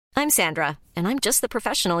I'm Sandra, and I'm just the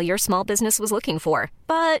professional your small business was looking for.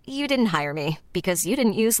 But you didn't hire me because you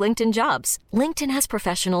didn't use LinkedIn Jobs. LinkedIn has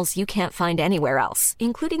professionals you can't find anywhere else,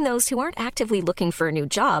 including those who aren't actively looking for a new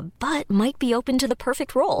job, but might be open to the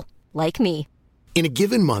perfect role, like me. In a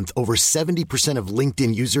given month, over 70% of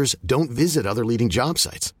LinkedIn users don't visit other leading job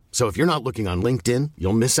sites. So if you're not looking on LinkedIn,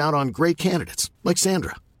 you'll miss out on great candidates like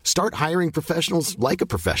Sandra. Start hiring professionals like a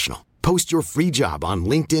professional. Post your free job on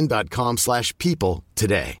linkedin.com/people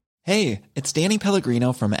today. Hey, it's Danny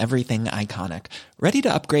Pellegrino from Everything Iconic. Ready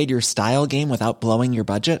to upgrade your style game without blowing your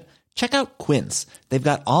budget? Check out Quince. They've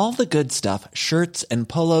got all the good stuff, shirts and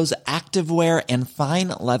polos, activewear, and fine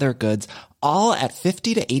leather goods, all at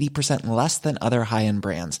 50 to 80% less than other high-end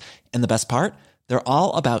brands. And the best part? They're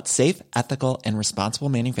all about safe, ethical, and responsible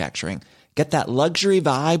manufacturing. Get that luxury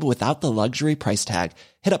vibe without the luxury price tag.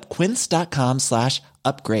 Hit up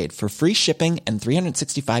quince.com/upgrade for free shipping and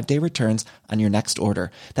 365-day returns on your next order.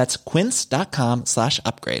 That's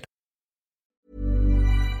quince.com/upgrade.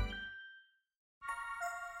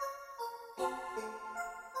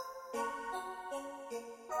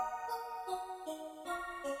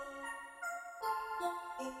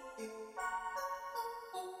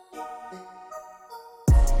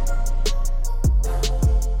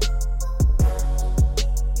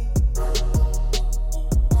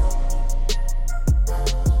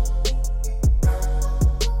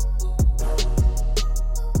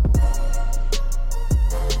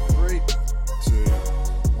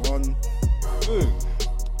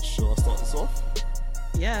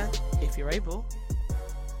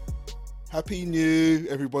 Happy New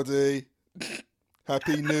everybody.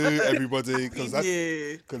 Happy New everybody, because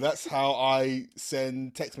that's how I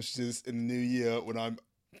send text messages in the new year when I'm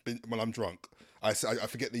drunk. I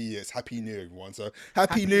forget the year. It's Happy New everyone. So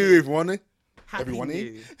Happy New everyone. Everyone.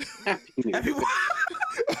 New.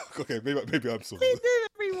 Okay, maybe I'm sorry. Happy New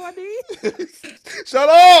everybody. Shut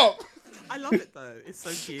up. I love it though. It's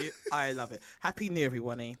so cute. I love it. Happy New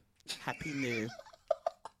everyone. Happy New.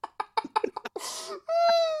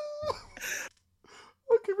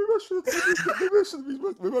 Okay, maybe I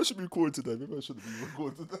should be recording today.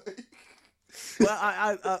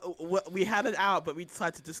 Well, we had it out, but we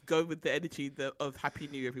decided to just go with the energy of Happy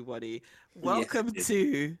New everybody. Welcome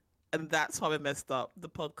to, and that's why I messed up, the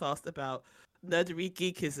podcast about nerdery,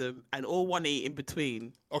 geekism, and all one E in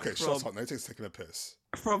between. Okay, shut up. No, it's taking a piss.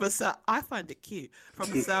 I find it cute.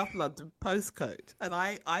 From a South London postcode, and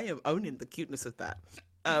I am owning the cuteness of that.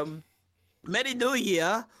 Merry New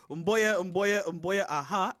Year, umboya,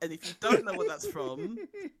 aha. And if you don't know what that's from,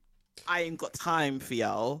 I ain't got time for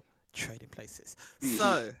y'all. Trading places.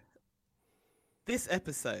 So, this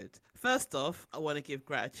episode, first off, I want to give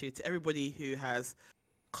gratitude to everybody who has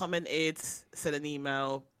commented, sent an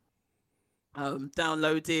email,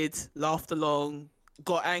 downloaded, laughed along,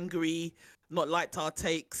 got angry, not liked our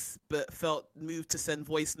takes, but felt moved to send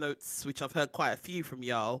voice notes, which I've heard quite a few from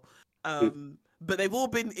y'all. But they've all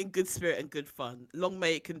been in good spirit and good fun. Long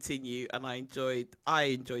may it continue, and I enjoy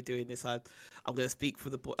doing this. I'm going to speak for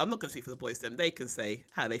the boys. I'm not going to speak for the boys. They can say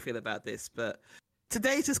how they feel about this. But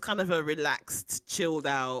today's just kind of a relaxed, chilled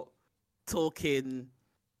out, talking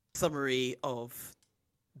summary of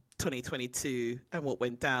 2022 and what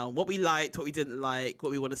went down, what we liked, what we didn't like,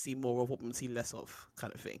 what we want to see more of, what we want to see less of,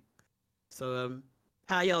 kind of thing. So,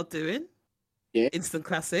 how y'all doing? Yeah. Instant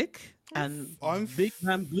classic and Big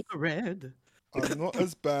Man Blue Red. I'm not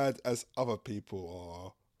as bad as other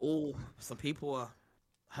people are. Oh, some people are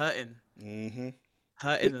hurting. Mm-hmm.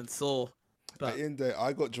 Hurting and sore. But at the end of the day,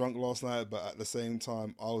 I got drunk last night, but at the same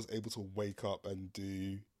time, I was able to wake up and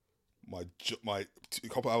do my a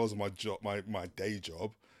couple hours of my job, my day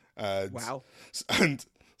job. And, wow. And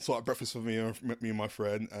sort out breakfast for me and my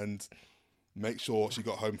friend, and make sure she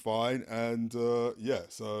got home fine. And so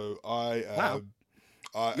I wow.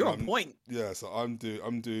 You're on point. Yeah, so I'm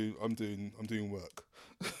doing work.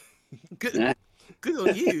 Good on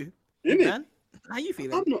you, man. How you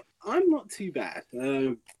feeling? I'm not too bad.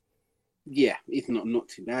 It's not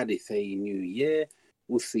too bad. It's a new year.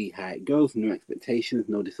 We'll see how it goes. No expectations,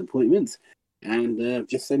 no disappointments, and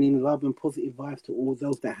just sending love and positive vibes to all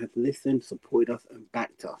those that have listened, supported us, and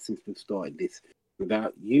backed us since we've started this.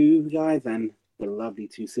 Without you guys and the lovely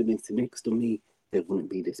two siblings next to me, there wouldn't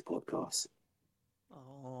be this podcast.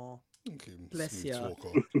 Oh, okay, bless you.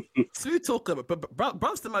 Smooth talker, but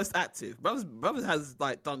Bruv's the most active. Bruv has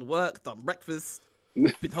done work, done breakfast,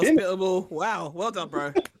 been hospitable. Wow, well done,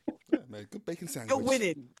 bro. Yeah, man, good bacon sandwich. You're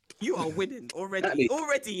winning. You are winning already.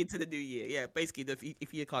 Already into the new year. Yeah, basically,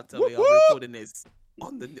 if you can't tell me, I'm recording this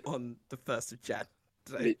on the 1st of Jan.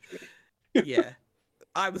 So, yeah,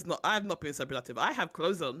 I have not been so productive. I have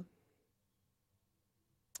clothes on.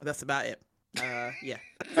 That's about it. Yeah.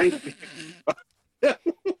 Thank you.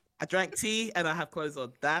 I drank tea and I have clothes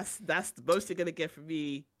on. That's the most you're gonna get from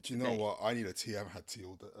me. Do you know today. what? I need a tea. I haven't had tea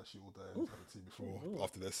all day. Actually, all day. I haven't had a tea before.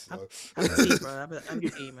 After this, so. Have a tea, bro. Have a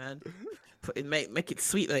tea, man. Make it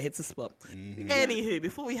sweet when it hits the spot. Anywho,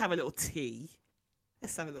 before we have a little tea,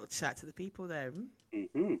 let's have a little chat to the people there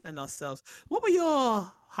and ourselves. What were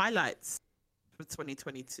your highlights for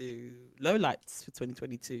 2022? Lowlights for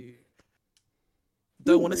 2022?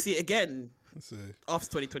 Don't want to see it again. Let's see.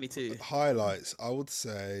 After 2022. Highlights, I would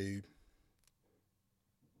say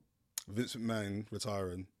Vince McMahon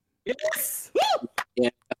retiring. Yes! Woo! Yeah,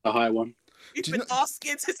 that's a high one. You've been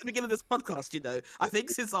asking since the beginning of this podcast, you know. I think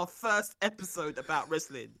since our first episode about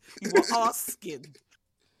wrestling, you were asking,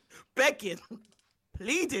 begging,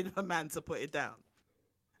 pleading for man to put it down.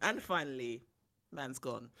 And finally, man's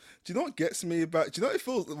gone. Do you know what gets me about? Do you know what it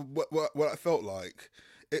feels? What I felt like?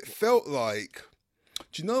 It felt like.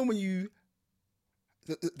 Do you know when you?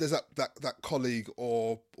 There's that colleague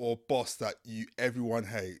or boss that everyone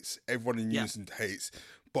hates, everyone in unison hates,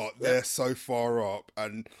 but they're so far up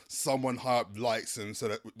and someone high up likes them, so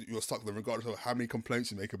that you're stuck with them regardless of how many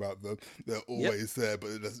complaints you make about them. They're always there,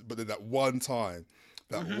 but then that one time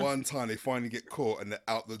they finally get caught and they're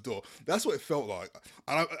out the door. That's what it felt like,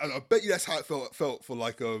 and I bet you that's how it felt for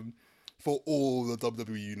like for all the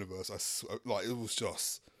WWE universe. Like it was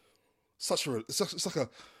just it's like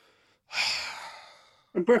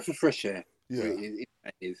A breath of fresh air. Yeah. It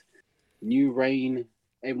is. New reign.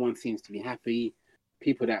 Everyone seems to be happy.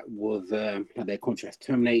 People that had their contracts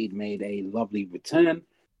terminated made a lovely return.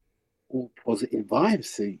 All positive vibes,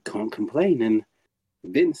 so you can't complain. And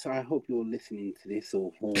Vince, I hope you're listening to this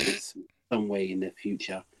or heard this some way in the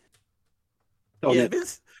future.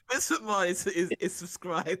 Vince McMahon is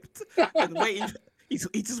subscribed and waiting. He's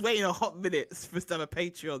just waiting a hot minute for us to have a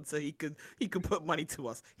Patreon so he can put money to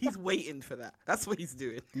us. He's waiting for that. That's what he's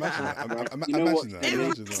doing. Imagine that. Imagine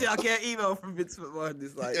that. I get an email from Vince McMahon.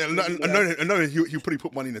 It's like, I know he'll probably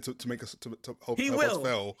put money in there to make us to help us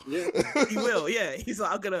fail. Yeah. He will. Yeah, he's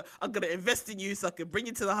like, I'm gonna invest in you so I can bring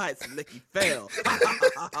you to the heights and make you fail.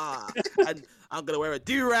 And I'm gonna wear a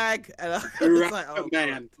do-rag. And it's like, oh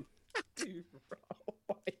man, dude,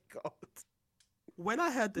 oh my god. When I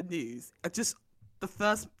heard the news, the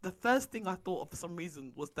first thing I thought of for some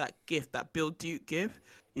reason was that GIF, that Bill Duke GIF.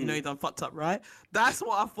 You know, he done fucked up, right? That's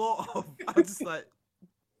what I thought of. I was just like,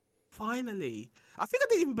 finally. I think I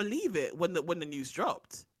didn't even believe it when the news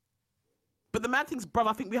dropped. But the mad thing's, bruv,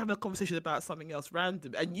 I think we're having a conversation about something else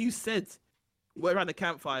random. And you said where around the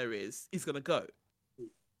campfire he's going to go. And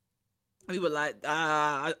we were like,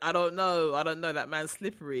 I don't know. That man's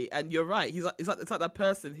slippery. And you're right. It's like that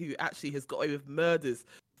person who actually has got away with murders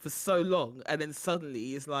for so long, and then suddenly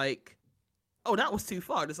he's like, "Oh, that was too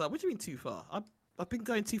far." And it's like, "What do you mean too far? I've been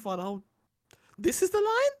going too far the whole. This is the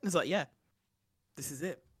line." And it's like, "Yeah, this is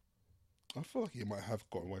it." I feel like he might have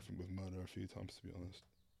gotten away from with murder a few times, to be honest.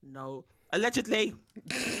 No, allegedly.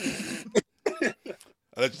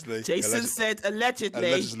 Allegedly. Jason said allegedly.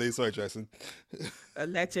 Allegedly, sorry, Jason.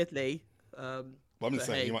 Allegedly. Well, I'm just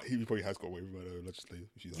saying he probably has got away with murder allegedly.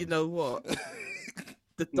 You know what?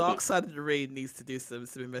 The Dark Side of the Ring needs to do some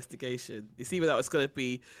investigation. You see that it's going to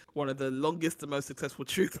be one of the longest and most successful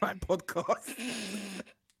true crime podcasts.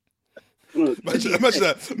 Imagine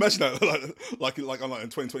that, like in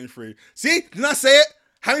 2023. See, didn't I say it?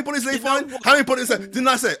 How many bodies did they find? How many bodies? Didn't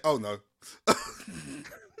I say it? Oh no.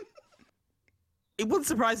 It wouldn't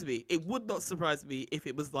surprise me. It would not surprise me if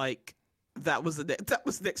it was like that was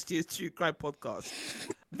next year's true crime podcast.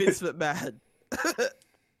 Vince McMahon.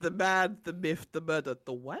 The man, the myth, the murder,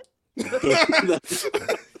 the what? The myth,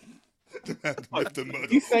 the murder.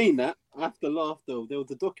 You saying that? I have to laugh though. There was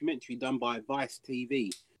a documentary done by Vice TV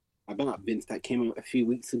about Vince that came out a few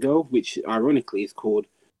weeks ago, which ironically is called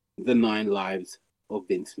The 9 Lives of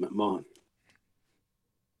Vince McMahon.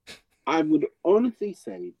 I would honestly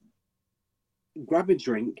say, grab a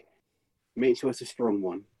drink, make sure it's a strong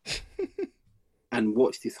one, and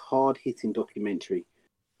watch this hard-hitting documentary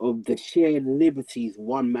of the sheer liberties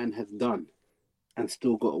one man has done and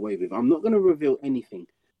still got away with. I'm not going to reveal anything,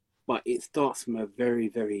 but it starts from a very,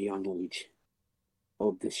 very young age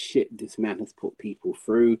of the shit this man has put people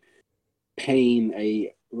through, paying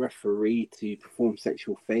a referee to perform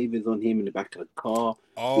sexual favors on him in the back of the car.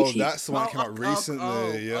 Oh, that's the one that came out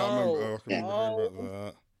recently. I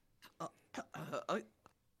remember that.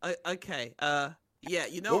 Okay. Yeah,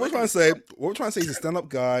 you know what we're trying to say, he's a stand-up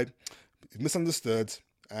guy, misunderstood.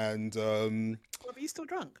 And well, but you're still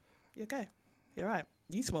drunk. You're okay. You're right.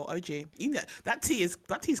 You smell OG. That tea is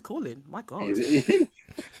calling. My God.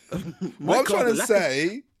 What I'm trying to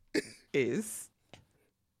say is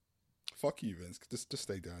Fuck you, Vince. Just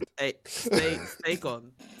stay down. Hey, stay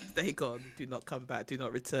gone. Stay gone. Do not come back. Do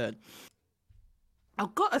not return.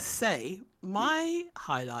 I've got to say, my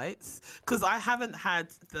highlights, because I haven't had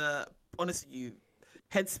the, honestly,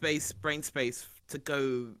 headspace, brain space to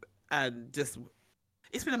go and just,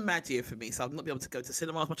 it's been a mad year for me, so I've not been able to go to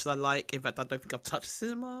cinema as much as I like. In fact, I don't think I've touched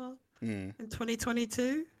cinema in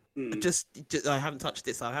 2022. Just I haven't touched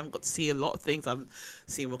it, so I haven't got to see a lot of things. I haven't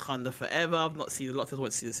seen Wakanda Forever. I've not seen a lot of things I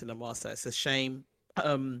want to see in the cinema, so it's a shame.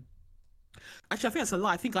 Actually, I think that's a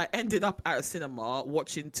lie. I think I ended up at a cinema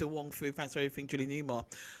watching To Wong Fu, Thanks for Everything, Julie Newmar.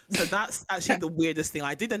 So that's actually the weirdest thing.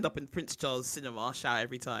 I did end up in Prince Charles Cinema, shout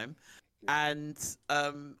every time, and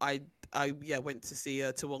I went to see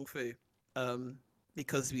To Wong Fu,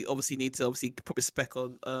 because we obviously need to put respect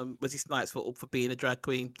on Wesley Snipes for being a drag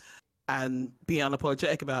queen and being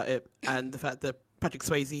unapologetic about it, and the fact that Patrick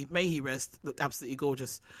Swayze, may he rest, looked absolutely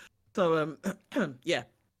gorgeous. So yeah.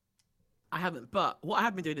 I haven't, but what I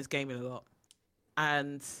have been doing is gaming a lot.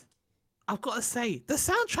 And I've got to say, the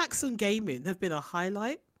soundtracks on gaming have been a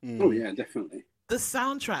highlight. Oh, yeah, definitely. The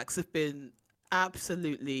soundtracks have been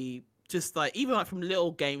absolutely just like, even like from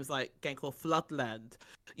little games like a game called Floodland.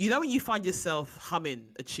 You know when you find yourself humming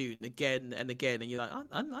a tune again and again, and you're like,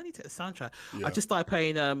 I need to get a soundtrack. Yeah. I just started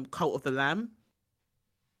playing Cult of the Lamb.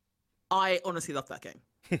 I honestly love that game.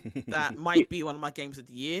 That might be one of my games of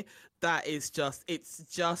the year. That is just, it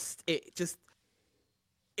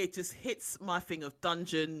just hits my thing of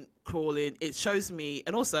dungeon crawling. It shows me,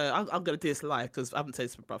 and also I'm going to do this live because I haven't said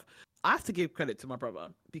this to my brother. I have to give credit to my brother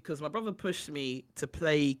because my brother pushed me to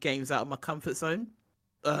play games out of my comfort zone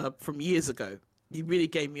from years ago. He really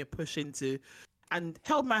gave me a push into and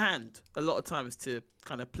held my hand a lot of times to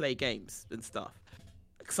kind of play games and stuff.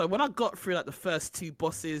 So when I got through like the first two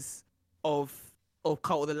bosses of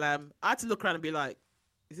Cult of the Lamb, I had to look around and be like,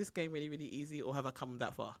 is this game really, really easy, or have I come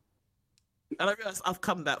that far? And I realized I've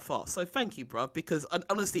come that far. So thank you, bro, because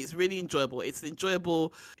honestly, it's really enjoyable. It's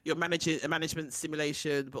enjoyable. You're managing a management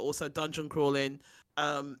simulation, but also dungeon crawling.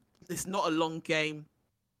 It's not a long game.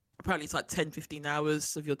 Apparently it's like 10, 15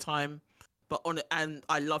 hours of your time. And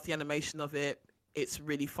I love the animation of it. It's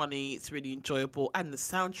really funny. It's really enjoyable. And the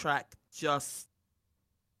soundtrack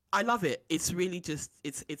I love it. It's really just,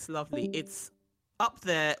 it's lovely. It's up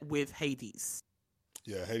there with Hades.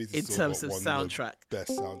 Yeah, Hades in terms of soundtrack. Best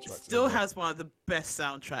soundtracks. Still has one of the best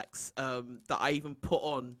soundtracks that I even put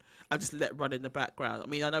on and just let run in the background. I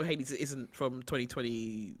mean, I know Hades isn't from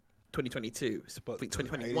 2022, it's I think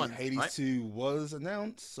 2021. Hades right? 2 was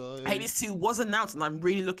announced. So Hades 2 was announced, and I'm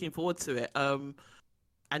really looking forward to it. And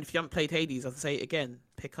if you haven't played Hades, I'll say it again,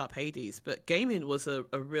 pick up Hades. But gaming was a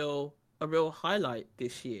real highlight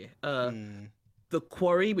this year. The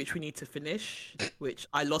Quarry, which we need to finish, which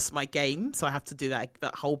I lost my game, so I have to do that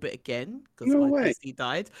whole bit again because my PC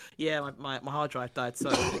died. Yeah, my hard drive died, so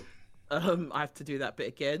I have to do that bit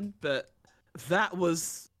again. But that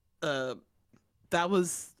was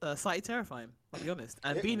slightly terrifying, I'll be honest.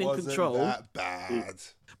 And being in control, that bad.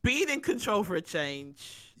 Being in control for a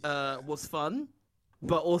change was fun,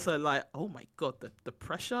 but also like, oh my god, the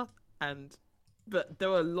pressure and. But there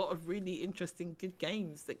were a lot of really interesting, good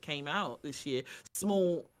games that came out this year,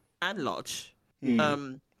 small and large.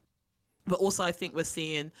 But also, I think we're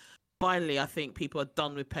seeing, finally, I think people are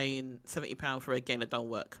done with paying £70 for a game that don't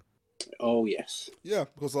work. Oh, yes. Yeah,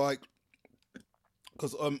 because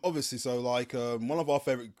obviously, so like one of our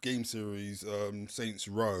favorite game series, Saints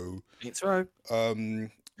Row. The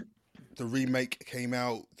remake came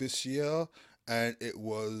out this year, and it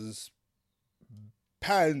was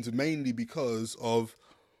panned mainly because of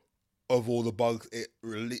all the bugs it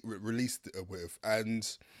released it with.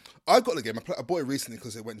 And I got the game. I bought it recently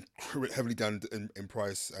because it went heavily down in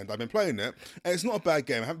price, and I've been playing it. And it's not a bad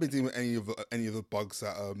game. I haven't been dealing with any of the bugs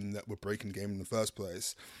that were breaking the game in the first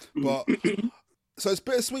place. But so it's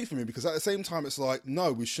bittersweet for me because at the same time, it's like,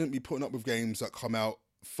 no, we shouldn't be putting up with games that come out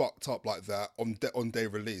fucked up like that on day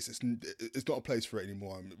release. It's not a place for it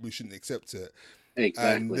anymore. We shouldn't accept it.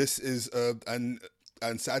 Exactly. And this is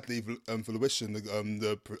and sadly, Volition,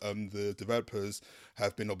 the developers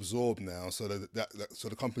have been absorbed now. So so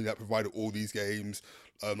the company that provided all these games,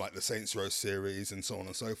 like the Saints Row series and so on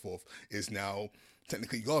and so forth, is now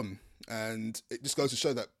technically gone. And it just goes to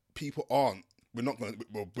show that people we're not going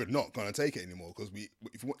to take it anymore because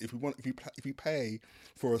if we pay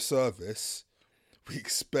for a service, we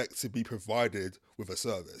expect to be provided with a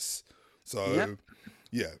service. So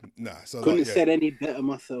yeah, nah. So couldn't have said any better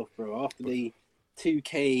myself, bro. After the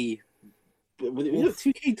 2K, was it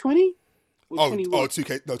 2K20?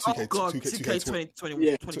 2K, no, 2K, oh god, 2K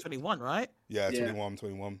 2021, right? Yeah,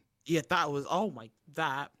 21. Yeah, that was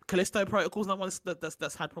that Callisto Protocol's another one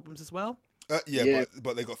that's had problems as well. Yeah.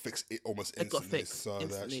 But they got fixed almost It got instantly. fixed So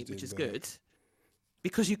instantly, which is good. good.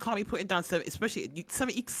 Because you can't be putting down especially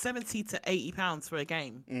 70 to £80 for a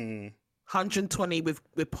game. 120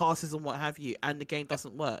 with passes and what have you, and the game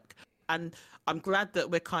doesn't work. And I'm glad that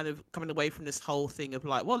we're kind of coming away from this whole thing of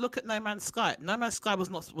like, well, look at No Man's Sky. No Man's Sky was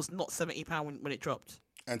not £70 when it dropped.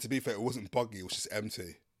 And to be fair, it wasn't buggy, it was just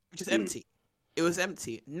empty. Which is empty. It was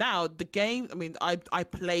empty. Now the game, I mean, I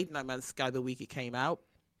played No Man's Sky the week it came out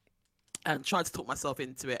and tried to talk myself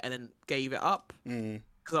into it and then gave it up.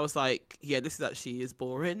 Because I was like, yeah, this is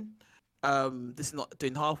boring. This is not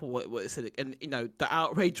doing half of what it said. And the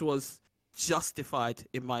outrage was justified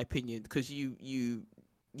in my opinion, because you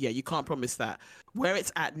can't promise that. Where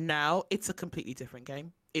it's at now, it's a completely different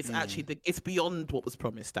game. It's actually it's beyond what was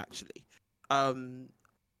promised actually.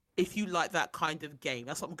 If you like that kind of game,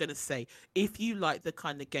 that's what I'm gonna say. If you like the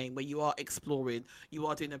kind of game where you are exploring, you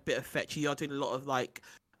are doing a bit of fetch, you are doing a lot of like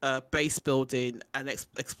base building and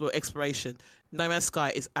exploration, No Man's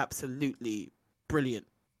Sky is absolutely brilliant.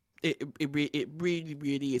 It really,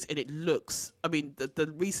 really is, and it looks. I mean,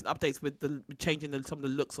 the recent updates with the changing some of the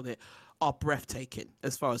looks on it are breathtaking,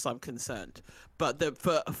 as far as I'm concerned. But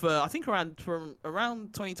for I think around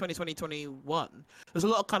 2020, 2021, there's a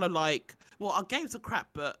lot of kind of like, well, our games are crap,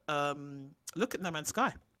 but look at No Man's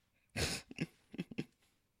Sky.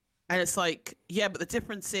 And it's like, yeah, but the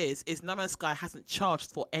difference is No Man's Sky hasn't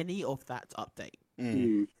charged for any of that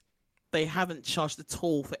update. They haven't charged at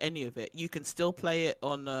all for any of it. You can still play it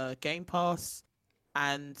on Game Pass,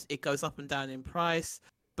 and it goes up and down in price.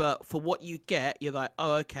 But for what you get, you're like,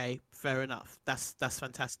 oh, okay, fair enough. That's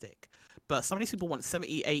fantastic. But some of these people want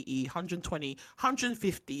 70, 80, 120,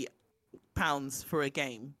 150 pounds for a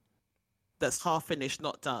game that's half finished,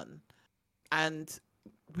 not done. And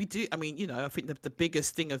we do. I mean, I think the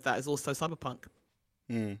biggest thing of that is also Cyberpunk.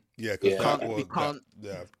 Yeah, because we can't.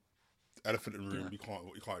 Elephant in the room. You can't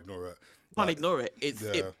ignore it. Can't ignore it.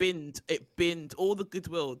 It binned all the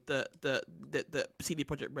goodwill that CD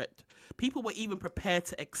Projekt Red. People were even prepared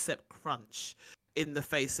to accept crunch in the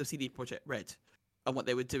face of CD Projekt Red and what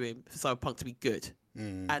they were doing for Cyberpunk to be good,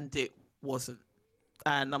 and it wasn't.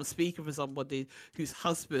 And I'm speaking for somebody whose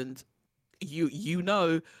husband,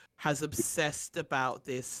 has obsessed about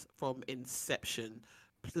this from inception.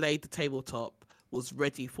 Played the tabletop, was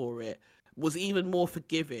ready for it. Was even more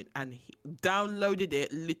forgiving, and he downloaded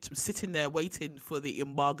it, sitting there waiting for the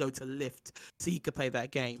embargo to lift so he could play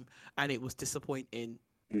that game, and it was disappointing,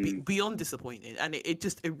 beyond disappointing, and it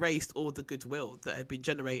just erased all the goodwill that had been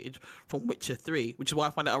generated from Witcher 3, which is why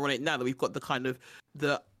I find it ironic now that we've got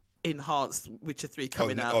the enhanced Witcher 3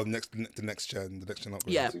 coming out. Oh, the next gen upgrade.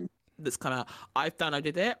 Yeah, that's come out. I've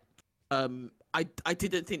downloaded it. I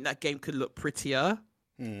didn't think that game could look prettier.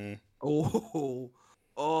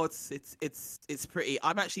 Oh, it's pretty.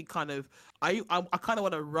 I'm actually I kind of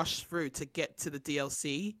want to rush through to get to the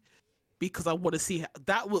DLC because I want to see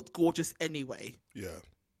that looked gorgeous anyway. Yeah.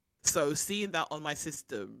 So seeing that on my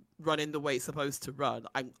system running the way it's supposed to run,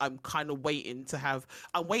 I'm kind of waiting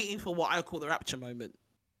I'm waiting for what I call the rapture moment.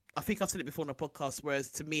 I think I've said it before on the podcast. Whereas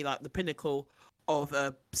to me, like the pinnacle of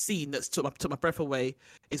a scene that's took my breath away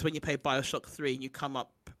is when you play BioShock 3 and you come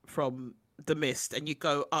up from the mist and you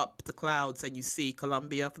go up the clouds and you see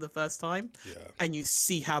Columbia for the first time, and you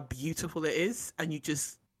see how beautiful it is, and you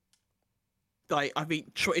just like, I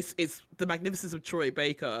mean, it's the magnificence of Troy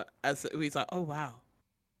Baker as he's like, oh wow,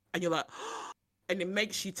 and you're like, and it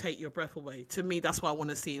makes you take your breath away. To me, that's what I want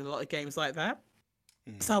to see in a lot of games like that.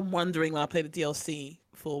 So I'm wondering when I play the DLC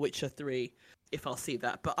for Witcher 3 if I'll see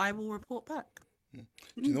that, but I will report back. Do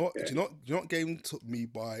you know what game took me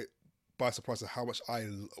by surprise of how much I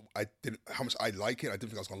like it. I didn't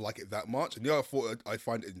think I was gonna like it that much. And I thought I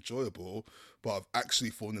find it enjoyable, but I've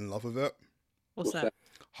actually fallen in love with it. What's that?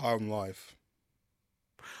 High on Life.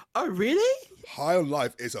 Oh really? High on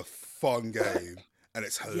Life is a fun game and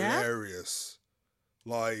it's hilarious.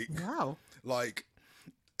 Wow. Like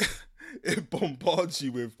it bombards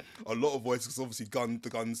you with a lot of voices. Obviously, the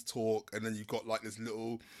guns talk, and then you've got like this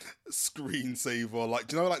little screensaver, like,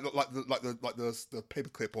 do you know, like the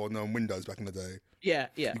paperclip on Windows back in the day. Yeah.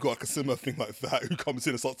 You got like a similar thing like that who comes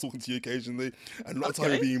in and starts talking to you occasionally, and a lot of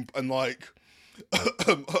time and like,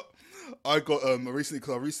 I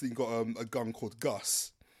recently got a gun called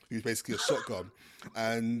Gus, who's basically a shotgun,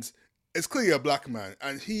 and it's clearly a black man,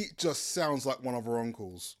 and he just sounds like one of our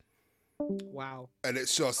uncles. Wow. And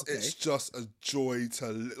it's just a joy to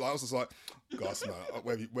like. I was just like, Gus, man,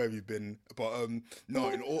 where have you been? But no,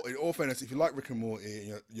 in all fairness, if you like Rick and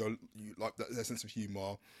Morty and you like that, their sense of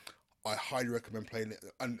humor, I highly recommend playing it.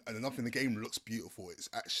 And another thing, the game looks beautiful. It's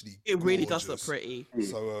actually It really does look gorgeous. pretty.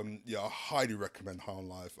 So yeah, I highly recommend High on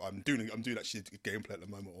Life. I'm doing actually a gameplay at the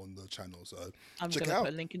moment on the channel. So I'm check gonna it out.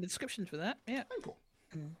 put a link in the description for that. Yeah. Cool.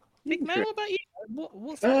 Big man, what about you?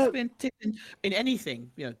 What's been tipping in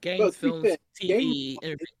anything? You know, games, to be films, fair, TV,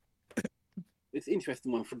 everything. It's an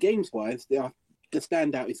interesting one. For games wise, the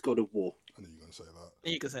standout is God of War. I knew you were going to say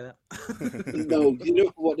that. You can say that. No, you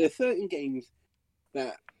know what? There's certain games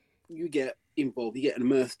that you get involved, you get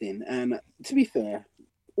immersed in, and to be fair,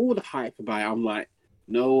 all the hype about it, I'm like,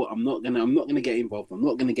 no, I'm not gonna get involved. I'm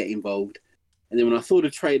not gonna get involved. And then when I saw the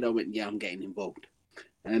trailer, I went, yeah, I'm getting involved.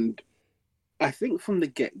 And I think from the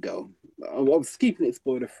get go, I was keeping it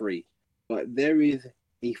spoiler free, but there is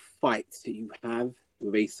a fight that you have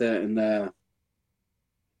with a certain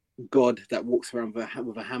god that walks around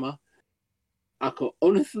with a hammer. I can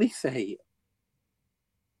honestly say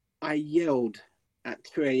I yelled at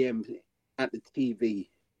 2 a.m. at the TV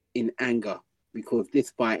in anger because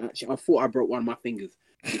this fight, actually, I thought I broke one of my fingers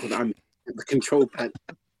because I'm the control pad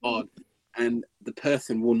hard and the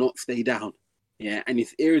person will not stay down. Yeah, and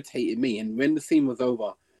it's irritated me. And when the scene was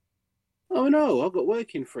over, oh no, I got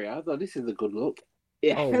working for it. I thought this is a good look.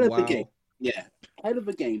 Yeah, Oh, hell of a wow. game. Yeah, hell of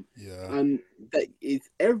a game. Yeah. And that is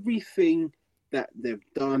everything that they've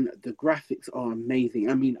done. The graphics are amazing.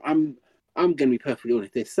 I mean, I'm gonna be perfectly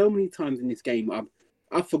honest. There's so many times in this game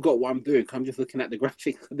I forgot what I'm doing. I'm just looking at the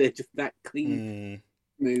graphics. They're just that clean,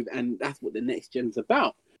 smooth, and that's what the next gen's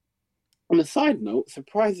about. On a side note,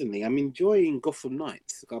 surprisingly, I'm enjoying Gotham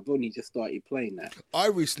Knights. I've only just started playing that. I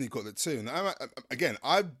recently got it too,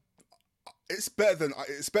 and it's better than I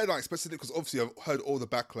expected it because obviously I've heard all the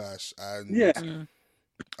backlash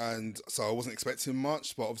and so I wasn't expecting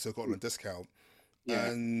much, but obviously I got it on a discount,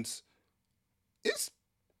 and it's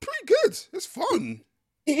pretty good. It's fun.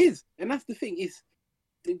 It is, and that's the thing.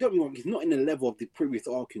 Don't get me wrong, it's not in the level of the previous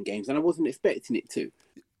Arkham games, and I wasn't expecting it to.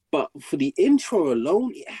 But for the intro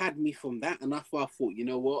alone, it had me from that, and that's why I thought, you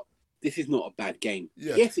know what, this is not a bad game.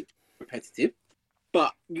 Yeah. Yes, it's repetitive,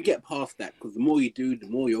 but you get past that because the more you do, the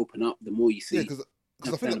more you open up, the more you see. Yeah, because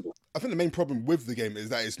I think the main problem with the game is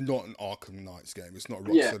that it's not an Arkham Knights game. It's not a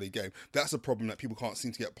Rocksteady game. That's a problem that people can't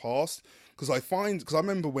seem to get past. Because I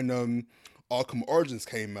remember when Arkham Origins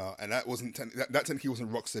came out, and that technically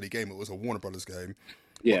wasn't a Rocksteady game. It was a Warner Brothers game.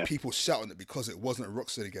 Yeah. But people shouting it because it wasn't a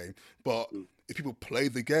Rocksteady game. But if people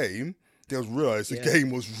played the game, they'll realize the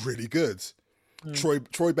game was really good. Troy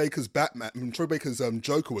Baker's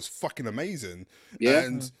Joker was fucking amazing. Yeah.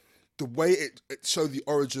 And the way it showed the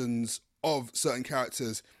origins of certain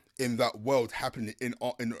characters in that world happening in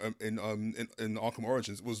Arkham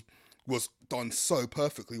Origins was done so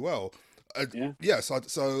perfectly well.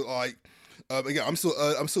 So like again, I'm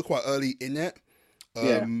still quite early in it.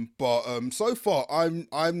 But so far I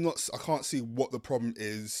can't see what the problem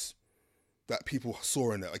is that people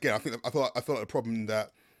saw in it. Again, I feel like the problem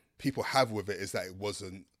that people have with it is that it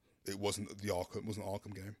wasn't an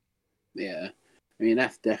Arkham game. Yeah. I mean,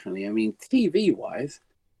 that's definitely, TV wise,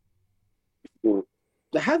 well,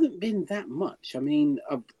 there hasn't been that much. I mean,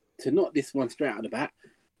 to knock this one straight out of the bat,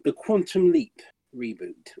 the Quantum Leap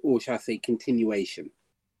reboot, or shall I say continuation.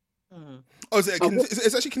 Oh, is it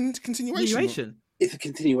it's actually continuation? It's a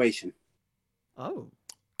continuation. Oh.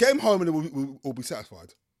 Get him home and we'll be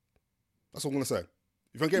satisfied. That's all I'm gonna say.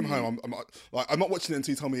 If I get him home, I'm not watching it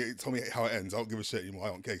until you tell me how it ends. I don't give a shit anymore. I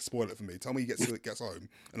don't care. Spoil it for me. Tell me he gets home,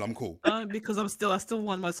 and I'm cool. Because I still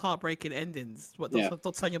want most heartbreaking endings. What?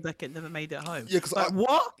 Tonya Beckett never made it home. Yeah, because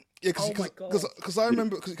what? Yeah, because I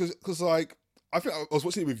remember because like I think I was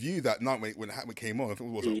watching it with you that night when it came on. I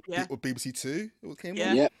think it was BBC Two. It came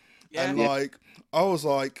on. Yeah. And like I was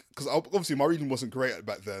like, because obviously my reading wasn't great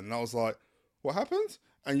back then, and I was like, "What happened?"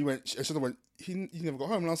 And you went, and she went, "He never got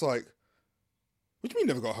home," and I was like, "What do you mean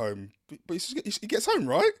never got home? But he gets home,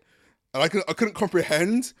 right?" And I couldn't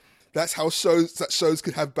comprehend. That's how shows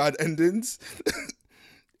could have bad endings.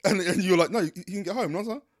 and you were like, "No, he can get home," and I was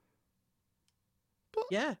like, "But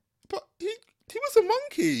he was a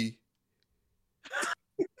monkey.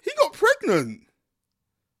 He got pregnant.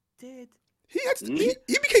 Did he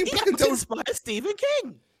became black and devil by Stephen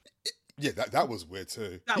King? Yeah, that was weird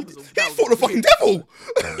too. He weird. fought the fucking devil.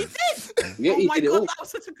 He did. Yeah, oh my did god, that was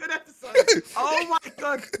such a good episode. Oh my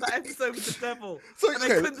god, that episode with the devil. And they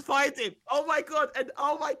couldn't find him. Oh my god,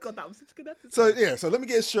 that was such a good episode. So let me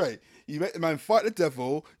get it straight. You make the man fight the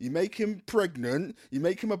devil. You make him pregnant. You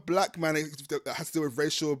make him a black man that has to do with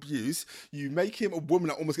racial abuse. You make him a woman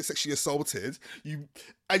that almost gets sexually assaulted.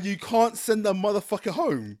 And you can't send that motherfucker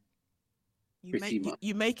home.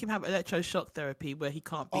 You make him have electroshock therapy where he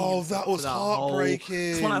can't be. Oh, that was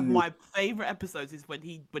heartbreaking. It's one of my favorite episodes is when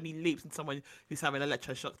he leaps in someone who's having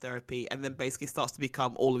electroshock therapy and then basically starts to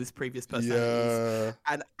become all of his previous personalities.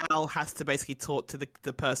 Yeah. And Al has to basically talk to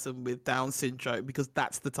the person with Down syndrome because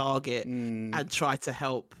that's the target and try to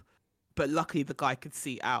help. But luckily the guy could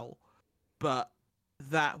see Al. But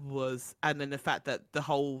that was, and then the fact that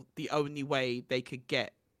the only way they could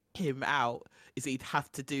get him out is that he'd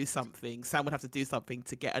have to do something. Sam would have to do something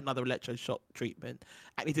to get another electroshock treatment,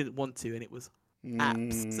 and he didn't want to, and it was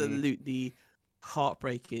absolutely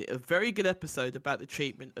heartbreaking. A very good episode about the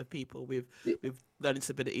treatment of people with learning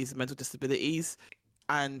disabilities and mental disabilities,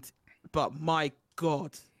 but my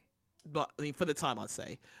God, I mean for the time I'd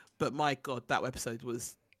say, but my God, that episode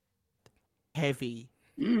was heavy.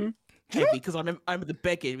 Heavy, because I remember the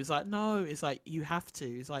begging. It was like, no, it's like you have to.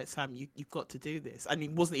 It's like, Sam, you've got to do this. And he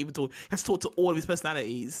wasn't even talking. He has to talk to all of his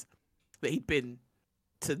personalities that he'd been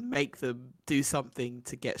to make them do something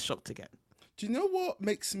to get shocked again. Do you know what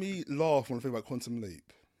makes me laugh when I think about Quantum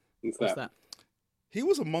Leap? What's that? He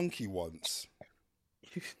was a monkey once,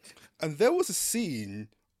 and there was a scene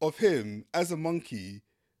of him as a monkey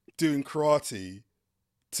doing karate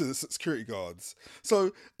to the security guards.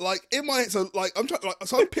 So like in my head,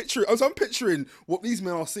 I'm picturing what these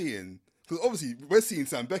men are seeing. Because obviously we're seeing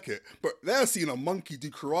Sam Beckett, but they're seeing a monkey do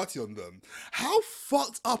karate on them. How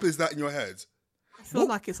fucked up is that in your head? I feel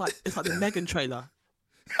like it's like the Megan trailer.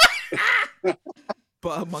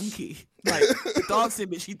 But a monkey. Like the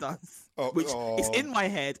dancing which she does. It's in my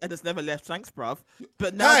head and it's never left, thanks, bruv.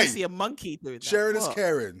 But now I see a monkey doing that. Sharing is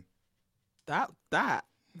caring. That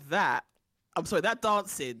I'm sorry, that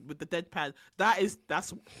dancing with the deadpan, that's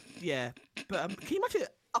yeah. But can you imagine?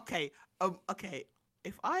 Okay.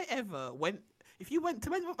 If you went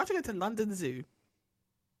to London Zoo,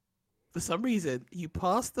 for some reason you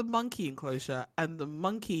passed the monkey enclosure and the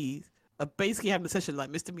monkeys are basically having a session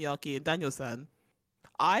like Mr. Miyagi and Daniel-san,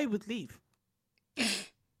 I would leave.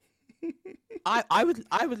 I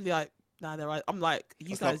would like, nah, they're right. I'm like,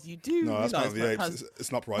 you do. No, that's realize kind of the apes.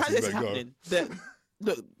 It's not right. How is this happening?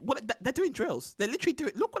 Look, they're doing drills. They're literally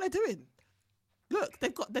doing. Look what they're doing. Look,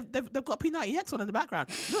 they've got P90X on in the background.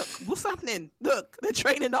 Look, what's happening? Look, they're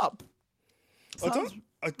training up. I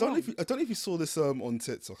don't know if you saw this on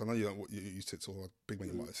TikTok. I know you don't you use TikTok. Big man,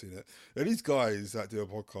 you might have seen it. There are these guys that do a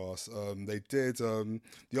podcast. They did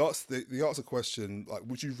they asked a question like,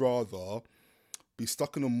 would you rather be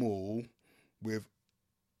stuck in a mall with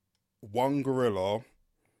one gorilla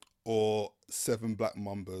or 7 black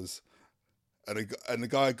mambas? And the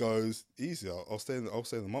guy goes, easy. I'll stay in the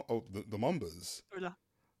mambas. Gorilla.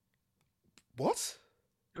 What?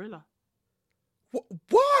 Gorilla. What?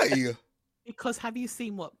 Why? Because have you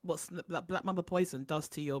seen what black mamba poison does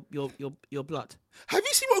to your blood? Have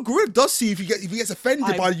you seen what a gorilla does to you if he gets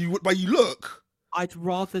offended by you look? I'd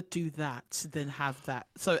rather do that than have that.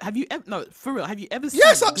 So have you ever? No, for real. Have you ever?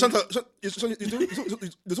 Yes, you're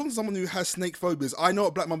talking to someone who has snake phobias. I know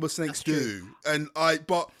what black mamba snakes do, and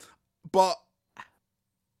but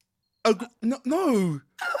no.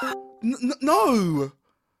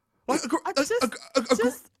 Like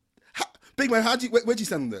Big man, where do you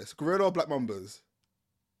stand on this? Gorilla or black mambas?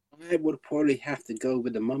 I would probably have to go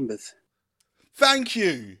with the mambas. Thank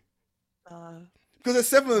you. Because there's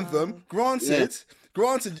 7 of them. Granted,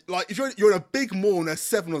 like if you're in a big mall and there's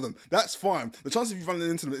 7 of them, that's fine. The chance of you running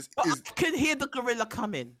into them is. I can hear the gorilla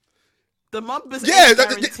coming. The mambas are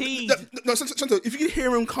guaranteed. No, Shanto, if you can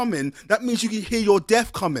hear him coming, that means you can hear your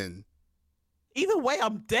death coming. Either way,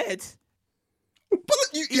 I'm dead. But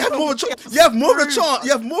you have more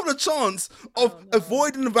of a chance of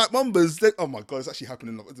avoiding the black mambas. Oh my god, it's actually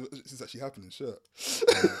happening. It's actually happening. Shit.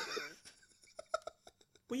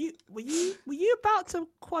 Were you about to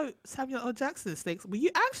quote Samuel L. Jackson snakes? Were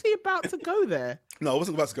you actually about to go there? No, I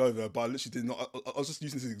wasn't about to go there, but I literally did not. I was just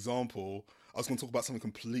using this example. I was going to talk about something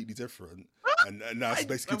completely different, and now it's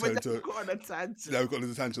basically turned into. We've got on a tangent. Yeah, we've got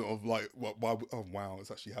on a tangent of like, why? Oh wow,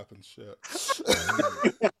 it's actually happened. Shit.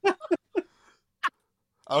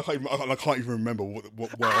 I can't even remember where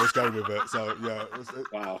I was going with it. So yeah,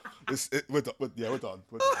 wow. We're done. We're done.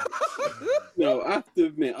 No, I have to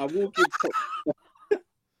admit, I will give.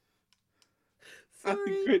 I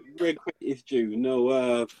think red is due.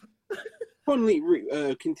 No,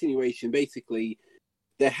 continuation. Basically,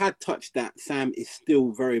 they had touched that Sam is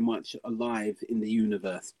still very much alive in the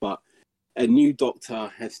universe, but a new doctor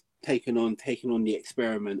has taken on the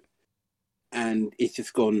experiment, and it's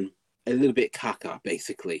just gone a little bit caca,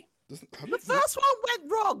 basically. The first one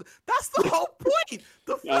went wrong. That's the whole point.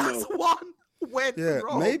 The first one went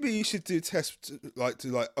wrong. Maybe you should do tests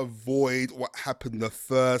to avoid what happened the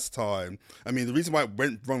first time. I mean, the reason why it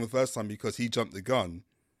went wrong the first time because he jumped the gun.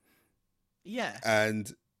 Yeah.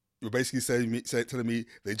 And you're basically telling me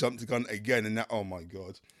they jumped the gun again, and that. Oh my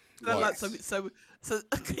god. So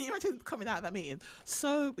can you imagine coming out of that meeting?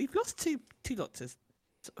 So we've lost two doctors.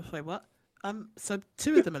 Wait, what? So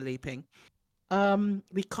two of them are leaping.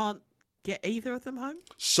 We can't get either of them home.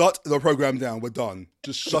 Shut the program down. We're done.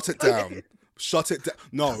 Just shut it down. Shut it down.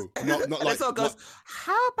 No, not like. So it goes,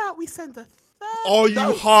 how about we send a third? Are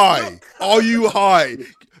you high? Are you high?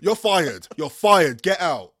 You're fired. You're fired. Get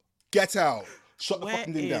out. Get out. Shut the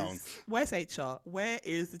fucking thing down. Where's HR? Where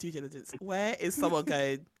is the due diligence? Where is someone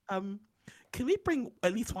going? Can we bring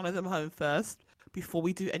at least one of them home first before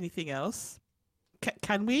we do anything else?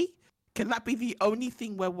 Can we? Can that be the only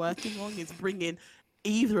thing we're working on? Is bringing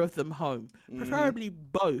either of them home, preferably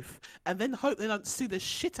both, and then hope they don't sue the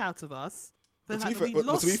shit out of us. To be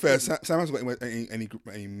fair, Sam hasn't got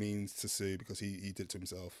any means to sue because he did it to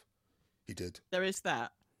himself. He did. There is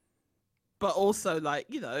that. But also,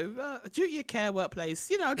 duty of care workplace,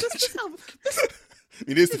 just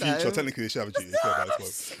it is the future. Technically, they should have a duty of care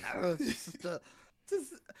as well.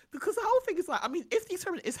 Because the whole thing is if the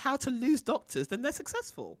experiment is how to lose doctors, then they're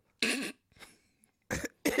successful.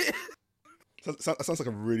 That sounds like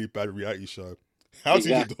a really bad reality show. How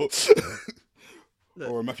to lose doctors?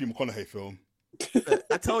 Or a Matthew McConaughey film.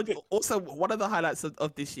 I told you. Also, one of the highlights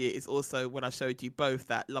of this year is also when I showed you both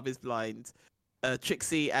that Love is Blind.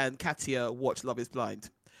 Trixie and Katia watch Love is Blind.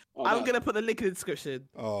 I'm going to put the link in the description.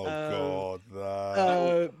 Oh, God.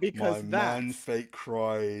 That. Because man fake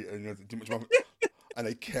cry. And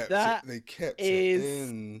they kept it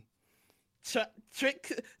in.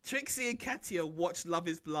 Trixie and Katia watch Love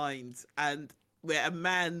is Blind, and where a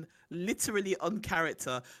man literally on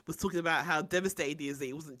character was talking about how devastated he is that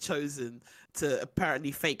he wasn't chosen to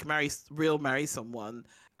apparently marry someone,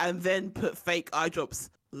 and then put fake eye drops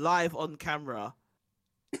live on camera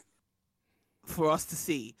for us to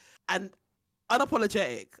see, and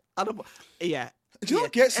unapologetic. Do you know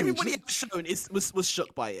what gets me? Everybody I've shown was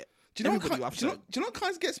shocked by it. Do you know what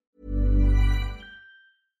kind of gets me?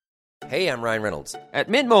 Hey, I'm Ryan Reynolds. At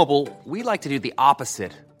Mint Mobile, we like to do the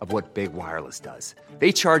opposite of what Big Wireless does.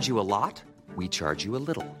 They charge you a lot, we charge you a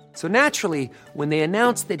little. So naturally, when they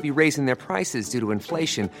announced they'd be raising their prices due to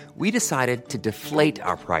inflation, we decided to deflate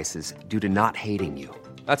our prices due to not hating you.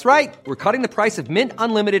 That's right. We're cutting the price of Mint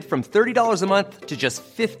Unlimited from $30 a month to just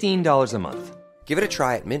 $15 a month. Give it a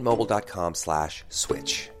try at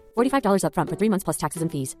mintmobile.com/switch. $45 up front for 3 months plus taxes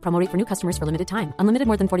and fees. Promo rate for new customers for limited time. Unlimited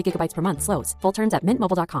more than 40 gigabytes per month slows. Full terms at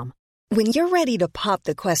mintmobile.com. When you're ready to pop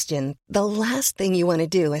the question, the last thing you want to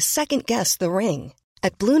do is second-guess the ring.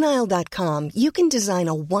 At BlueNile.com, you can design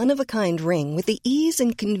a one-of-a-kind ring with the ease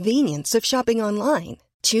and convenience of shopping online.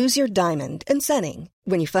 Choose your diamond and setting.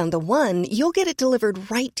 When you find the one, you'll get it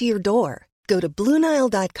delivered right to your door. Go to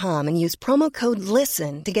BlueNile.com and use promo code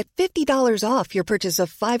LISTEN to get $50 off your purchase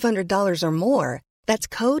of $500 or more. That's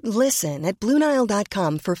code LISTEN at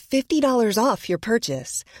BlueNile.com for $50 off your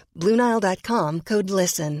purchase. BlueNile.com, code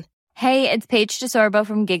LISTEN. Hey, it's Paige DeSorbo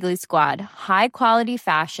from Giggly Squad. High quality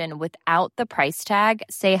fashion without the price tag.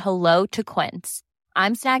 Say hello to Quince.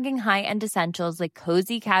 I'm snagging high-end essentials like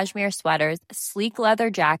cozy cashmere sweaters, sleek leather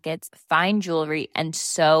jackets, fine jewelry, and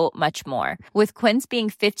so much more. With Quince being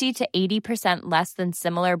 50 to 80% less than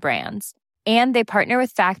similar brands. And they partner with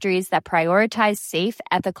factories that prioritize safe,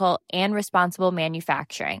 ethical, and responsible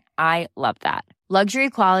manufacturing. I love that. Luxury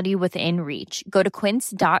quality within reach. Go to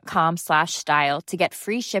quince.com/style to get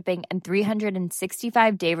free shipping and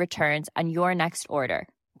 365-day returns on your next order.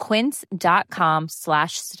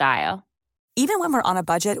 Quince.com/style. Even when we're on a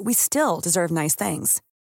budget, we still deserve nice things.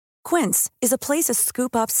 Quince is a place to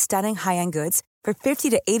scoop up stunning high-end goods for 50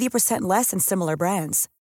 to 80% less than similar brands.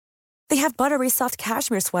 They have buttery soft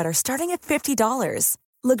cashmere sweaters starting at $50,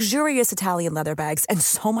 luxurious Italian leather bags, and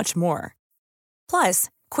so much more. Plus,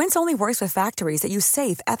 Quince only works with factories that use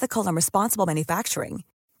safe, ethical, and responsible manufacturing.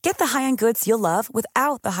 Get the high-end goods you'll love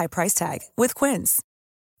without the high price tag with Quince.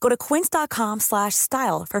 Go to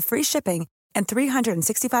quince.com/style for free shipping and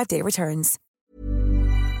 365-day returns.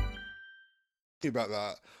 About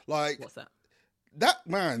that, like, what's that? That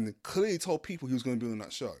man clearly told people he was going to be on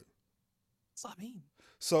that show. That's what I mean.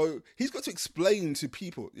 So he's got to explain to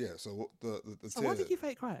people. Yeah. So what the So why did you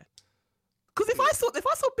fake cry? Because if I saw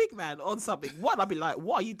Big Man on something, one, I'd be like,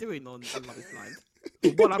 what are you doing on Love is Blind?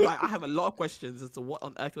 One, I'm like, I have a lot of questions as to what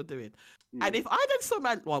on earth you're doing. And if I then saw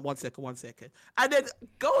man, one second, and then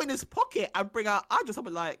go in his pocket and bring out, I'll be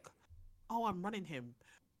like, oh, I'm running him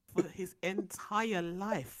for his entire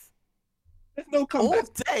life. There's no all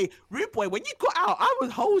comeback. day. Rude boy, when you got out, I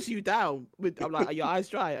would hose you down. I'm like, are your eyes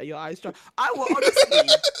dry? Are your eyes dry? I will honestly,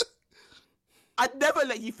 I'd never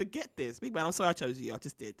let you forget this. Big man, I'm sorry I chose you. I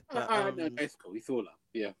just did. But, No, it's cool. It's all up.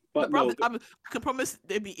 Yeah. but But bruv, I can promise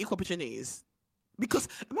there'll be equal opportunities. Because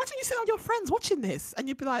imagine you sit on your friends watching this and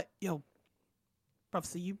you'd be like, yo, bruv,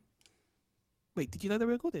 so you... Wait, did you know they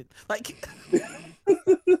were recorded? Like...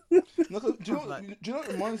 No, do you know what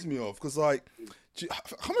it reminds me of? Because like, I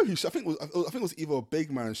can't remember who. I think it was either a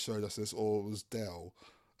Big Man showed us this or it was Dell.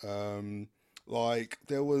 Like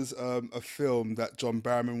there was a film that John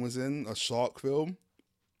Barrowman was in, a shark film.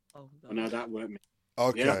 Oh no, that weren't me.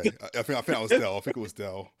 Okay, Yeah. I think that was Dell. I think it was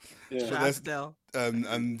Dell. Yeah. But That's Dell.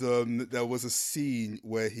 and there was a scene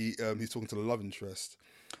where he's talking to the love interest,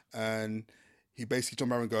 and he basically John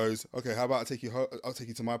Barrowman goes, "Okay, how about I take you I'll take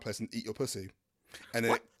you to my place and eat your pussy." And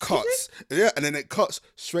then it cuts, and then it cuts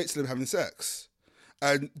straight to them having sex.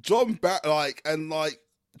 And John Barrowman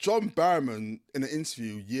in an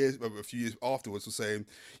interview a few years afterwards was saying,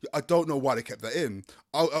 "I don't know why they kept that in.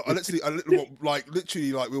 I literally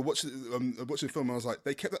we were watching the film, and I was like,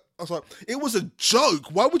 they kept that. I was like, it was a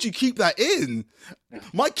joke. Why would you keep that in?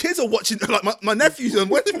 My kids are watching, like my nephews and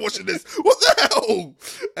when they're watching this. What the hell?"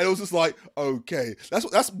 And it was just like, okay,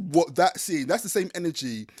 that's what that scene. That's the same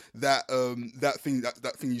energy that that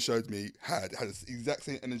thing you showed me had the exact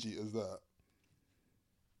same energy as that.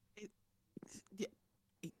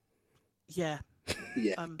 Yeah.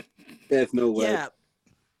 Yeah. There's no way. Yeah.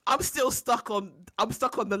 I'm still stuck on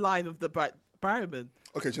the line of the Barrowman.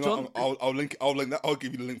 Okay, do you know what? I'll link that. I'll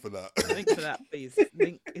give you the link for that. Link for that, please.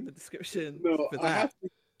 Link in the description. No, for I that. have to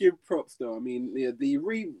give props though. I mean, I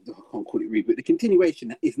can't call it reboot. The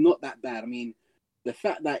continuation is not that bad. I mean, the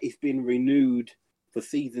fact that it's been renewed for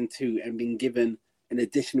season 2 and been given an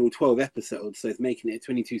additional 12 episodes, so it's making it a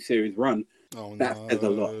 22 series run. Oh, that says a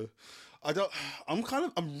lot. I'm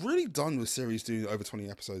really done with series doing over 20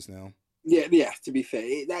 episodes now. Yeah. To be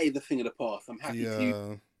fair, that is a thing of the past. I'm happy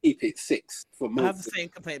to keep it 6 for most. I have the same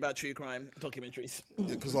complaint about true crime documentaries.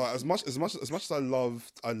 Because like as much as I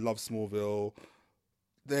love Smallville,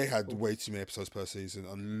 they had way too many episodes per season,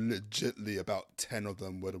 and legitly about 10 of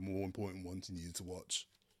them were the more important ones you needed to watch.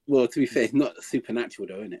 Well, to be fair, it's not supernatural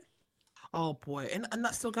though, isn't it? Oh boy, and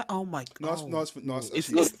that's still got. Oh my god!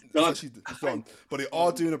 It's actually done. But they are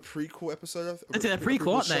doing a prequel episode. It's a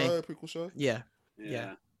prequel, aren't they? A prequel show. Yeah.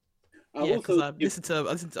 I listened to.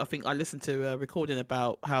 I think I listened to a recording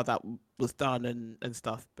about how that was done and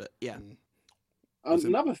stuff. But yeah.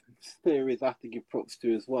 Another series I have to give props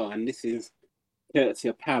to as well, and this is courtesy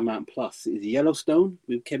of Paramount Plus, is Yellowstone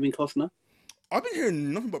with Kevin Costner. I've been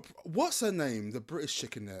hearing nothing but what's her name? The British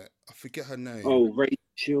chick in there. I forget her name. Oh, Rachel.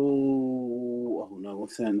 Oh no,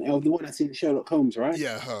 what's her name? Oh, the one that's in Sherlock Holmes, right?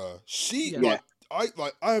 Yeah, her. I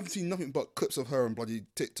haven't seen nothing but clips of her on bloody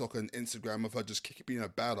TikTok and Instagram of her just being a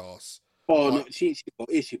badass. Oh no, she's got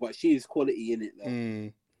issue, but she is quality in it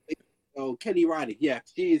though. Oh, Kelly Riley, yeah.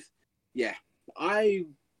 I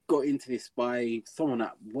got into this by someone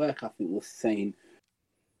at work. I think was saying,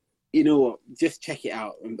 you know what, just check it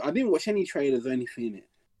out. And I didn't watch any trailers or anything in it.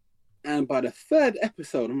 And by the 3rd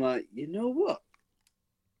episode, I'm like, you know what?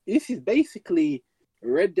 This is basically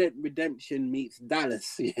Red Dead Redemption meets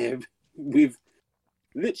Dallas, with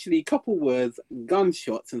literally a couple words,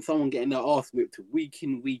 gunshots, and someone getting their ass whipped week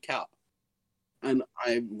in, week out. And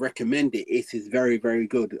I recommend it. It is very, very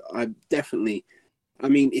good. I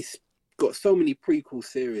mean, it's got so many prequel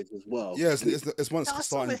series as well. Yeah, it's one that's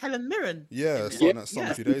starting with Helen Mirren. Yeah, it's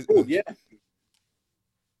starting a few days. Yeah.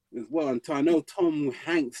 As well, and I know Tom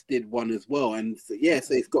Hanks did one as well, and so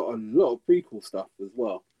it's got a lot of prequel stuff as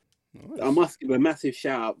well. Nice. I must give a massive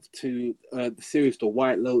shout out to the series The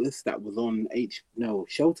White Lotus that was on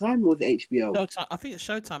Showtime, or was it HBO? Showtime. I think it's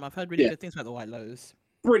Showtime. I've heard really good things about The White Lotus.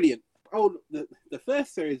 Brilliant. Oh, the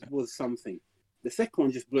first series was something. The second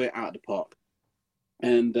one just blew it out of the park.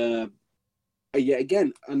 And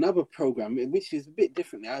again, another program which is a bit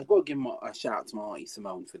different. I've got to give a shout out to my auntie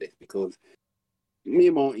Simone for this, because me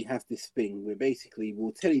and my auntie have this thing where basically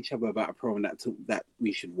we'll tell each other about a program that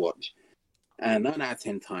we should watch. And 9 out of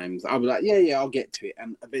 10 times, I'll be like, yeah, I'll get to it.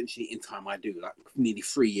 And eventually, in time, I do, like nearly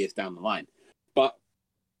 3 years down the line. But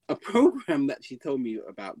a program that she told me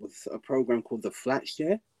about was a program called The Flat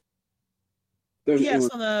Share. Yes,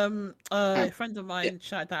 on a friend of mine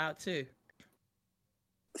shouted that out too.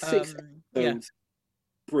 6 episodes,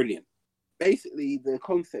 brilliant. Basically, the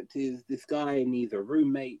concept is this guy needs a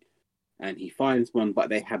roommate, and he finds one, but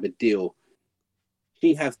they have a deal.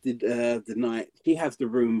 She has the night. She has the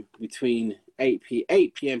room between 8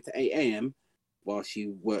 p.m. to 8 a.m. while she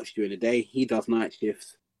works during the day. He does night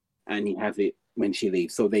shifts, and he has it when she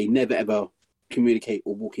leaves. So they never ever communicate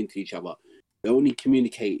or walk into each other. They only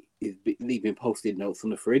communicate is leaving post-it notes on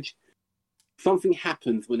the fridge. Something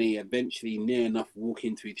happens when they eventually near enough walk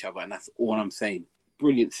into each other, and that's all I'm saying.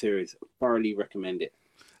 Brilliant series. Thoroughly recommend it.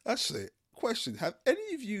 Actually, question: have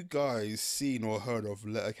any of you guys seen or heard of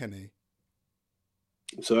Letterkenny?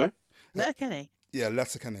 Sorry? Letterkenny? Yeah,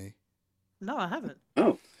 Letterkenny. No, I haven't.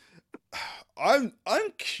 Oh. I'm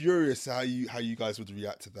curious how you guys would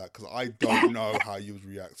react to that, because I don't know how you would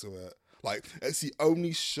react to it. Like, it's the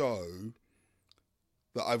only show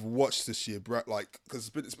that I've watched this year, like,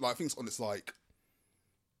 because I think it's on its like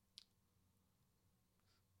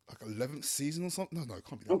 11th season or something. No, it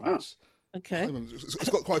can't be that much. Okay. It's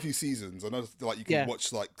got quite a few seasons. I know, like, you can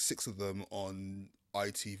watch like 6 of them on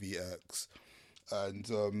ITVX,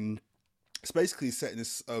 and it's basically set in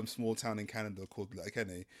this small town in Canada called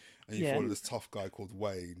Letterkenny, and you follow this tough guy called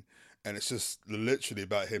Wayne, and it's just literally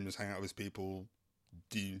about him just hanging out with his people,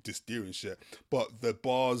 doing shit. But the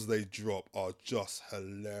bars they drop are just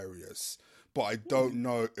hilarious. But I don't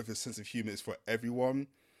know if the sense of humor is for everyone.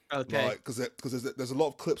 Okay. Like, because there's a lot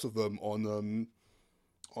of clips of them on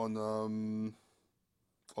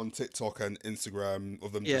TikTok and Instagram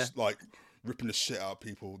of them just like ripping the shit out of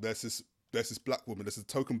people. There's this black woman. There's a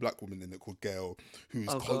token black woman in it called Gail, who's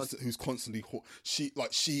constantly. She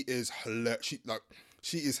is hilarious.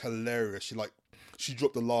 She is hilarious. She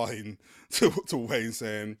dropped a line to Wayne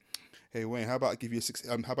saying, "Hey Wayne, how about I give you a 60?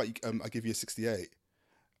 How about I give you a 68?"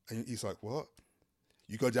 And he's like, "What?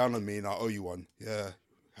 You go down on me and I owe you one." Yeah.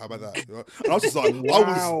 How about that? And I was just like,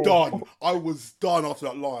 wow. I was done after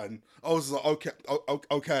that line. I was like, okay.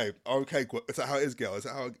 Is that how it is, Gail? Is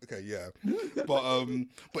that how? Okay, yeah.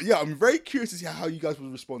 But yeah, I'm very curious to see how you guys would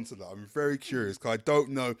respond to that. I'm very curious because I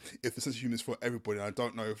don't know if the sense of humor is for everybody, and I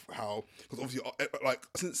don't know how, because obviously, like,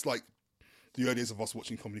 since like the early days of us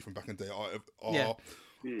watching comedy from back in the day,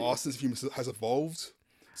 our sense of humor has evolved,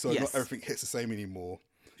 so not everything hits the same anymore.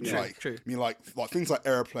 Yeah, true. I mean, like things like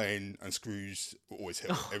Airplane and Scrooge always hit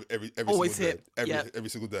every always single hit. day, every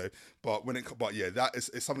single day. But that is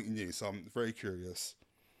something new. So I'm very curious.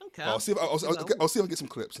 Okay. I'll see if I get some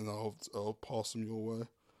clips and I'll pass them your way.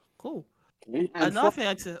 Cool. Another thing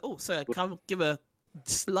I'll give a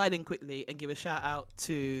slide in quickly and give a shout out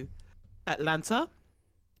to Atlanta.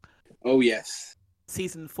 Oh yes.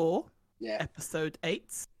 Season 4. Yeah. Episode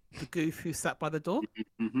 8. The Goof Who Sat by the Door.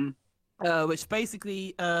 Mm-hmm. Which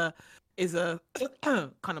basically is a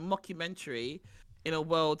kind of mockumentary in a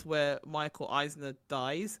world where Michael Eisner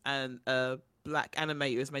dies and a black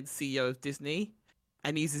animator is made the CEO of Disney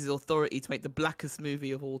and uses his authority to make the blackest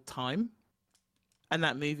movie of all time. And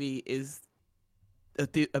that movie is a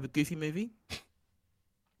Goofy movie.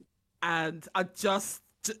 And I just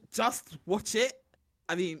watch it.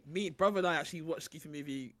 I mean, brother and I actually watched Goofy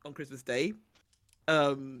movie on Christmas Day.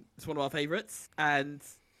 It's one of our favorites. And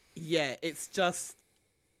yeah, it's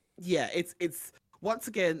once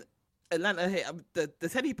again, Atlanta hit. The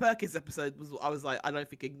Teddy Perkins episode was. I was like, I don't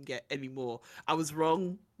think it can get any more. I was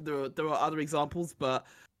wrong. There are other examples, but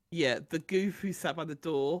yeah, The Goof Who Sat by the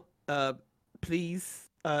Door. Please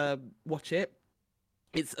watch it.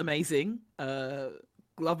 It's amazing.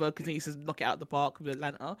 Glover continues to knock it out of the park with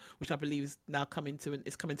Atlanta, which I believe is now coming to an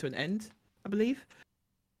end. I believe,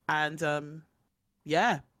 and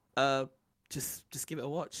just give it a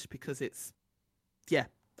watch because it's, I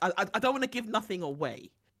don't want to give nothing away,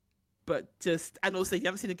 but and also if you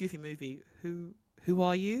haven't seen a Goofy movie, who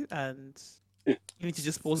are you? And you need to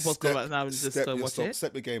just pause right now and just watch it.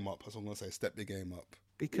 Step your game up. That's what I'm gonna say. Step your game up.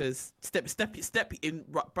 Because step in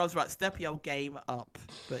brother's right. Step your game up.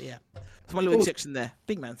 But yeah, it's my little injection there.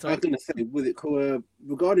 Big man. Sorry. I was gonna say, was it called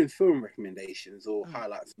regarding film recommendations or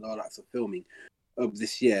highlights and lowlights of filming of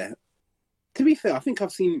this year? To be fair, I think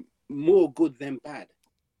I've seen more good than bad,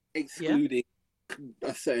 excluding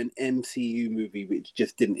a certain MCU movie which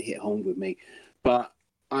just didn't hit home with me. But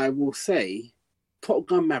I will say, Top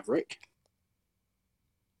Gun Maverick,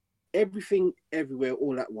 Everything Everywhere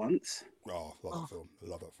All at Once. Oh, love that film. I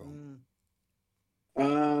love that film.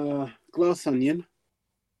 Glass Onion.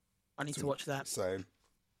 I need to watch that. Same.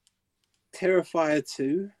 Terrifier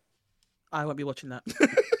 2. I won't be watching that.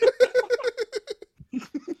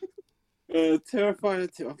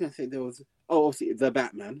 Terrifier 2. I was going to say there was... Oh, obviously, The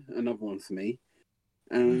Batman. Another one for me.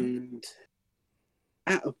 And...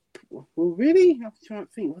 well, really? I'm trying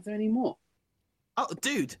to think. Was there any more? Oh,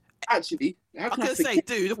 dude. Actually... I was going to say,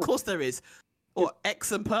 dude, of course there is. Or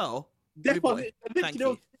X and Pearl. Definitely.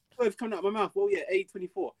 Literally, words coming out of my mouth. Well, yeah,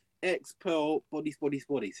 A24. X, Pearl, Bodies.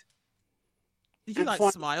 Did you like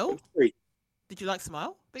Smile? Did you like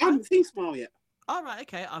Smile? I haven't seen Smile yet. All right,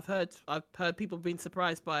 okay. I've heard people being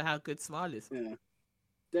surprised by how good Smile is. Yeah.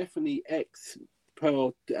 definitely X,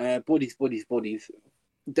 Pearl, Bodies.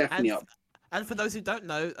 Definitely up. And for those who don't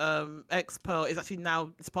know, X Pearl is actually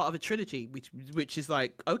now it's part of a trilogy, which is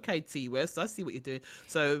like, okay, T-West, I see what you're doing.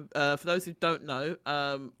 So for those who don't know,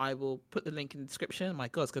 I will put the link in the description. My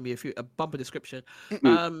God, it's gonna be a bumper description.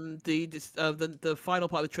 The final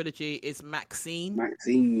part of the trilogy is Maxine,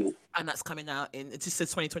 and that's coming out it just says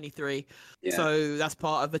 2023. Yeah. So that's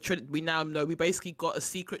part of the trilogy. We now know we basically got a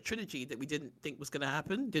secret trilogy that we didn't think was gonna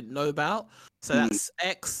happen, didn't know about. So that's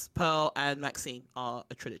X, Pearl, and Maxine are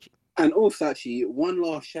a trilogy. And also, actually, one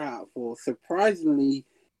last shout out for surprisingly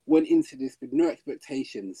went into this with no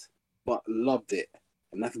expectations, but loved it,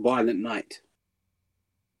 and that's Violent Night.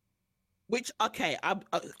 Which, okay, I'm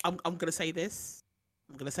gonna say this.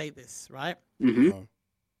 I'm gonna say this, right? Mm-hmm.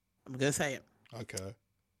 I'm gonna say it. Okay.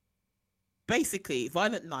 Basically,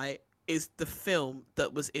 Violent Night is the film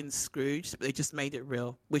that was in Scrooged, but they just made it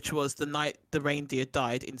real, which was the night the reindeer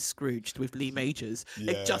died in Scrooged with Lee Majors.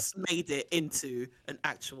 Yeah. They just made it into an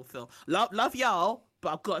actual film. Love y'all,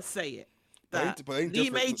 but I've got to say it. That Lee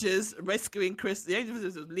Majors rescuing Chris, the only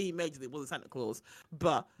difference was Lee Majors, it wasn't Santa Claus.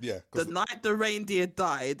 But the night the reindeer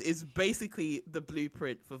died is basically the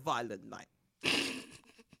blueprint for Violent Night.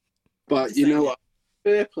 But you know what?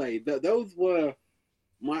 Fair play. Those were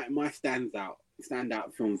my standout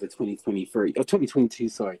films of 2023 or 2022,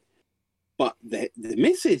 sorry. But the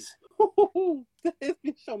misses, there's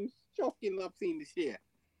been some shocking I've seen this year.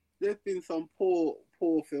 There's been some poor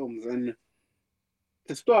films, and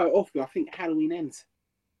to start off with, I think Halloween Ends.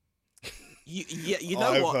 You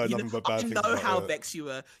know what? I know how vexed you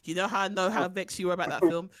were. You know how I know how vexed you were about that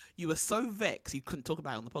film? You were so vexed you couldn't talk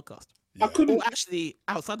about it on the podcast. Yeah. I couldn't. Or actually,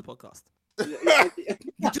 outside the podcast.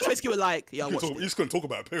 You just basically were like, yeah, I watched it. You just couldn't talk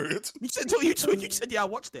about it, period. You said, yeah, I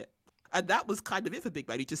watched it. And that was kind of it for Big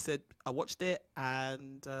Man. He just said, I watched it,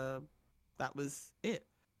 and that was it.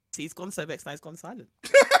 See, he's gone so vexed, now he's gone silent.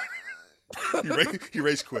 He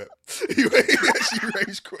rage quit. He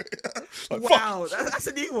rage quit. Like, wow, that's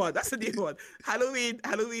a new one. That's a new one. Halloween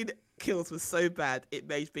Kills was so bad, it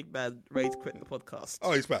made Big Man rage quit the podcast.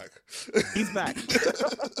 Oh, he's back. He's back.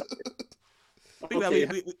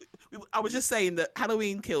 Okay. I was just saying that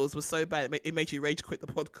Halloween Kills was so bad it made you rage quit the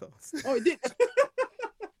podcast. Oh, it did.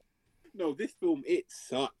 No, this film, it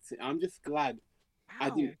sucked. I'm just glad I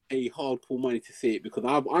didn't pay hardcore money to see it, because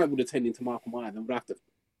I would have turned into Michael Myers and would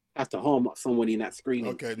have to harm someone in that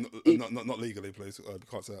screening. Okay, not legally, please.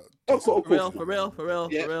 Can't say that. For real.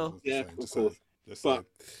 Yeah, of course. But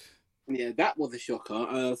yeah, that was a shocker.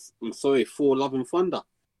 I'm sorry, for Love and Thunder.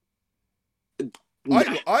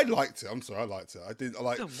 I liked it. I'm sorry, I liked it. I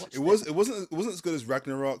like it. Wasn't as good as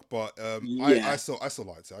Ragnarok, but I still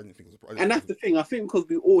liked it. I didn't think it was. And that's the thing. I think because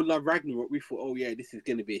we all love Ragnarok, we thought, oh yeah, this is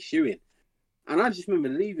going to be a shoo-in. And I just remember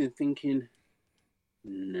leaving thinking,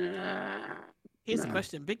 nah. Here's the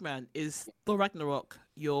question, Big Man: is Thor Ragnarok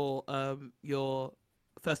your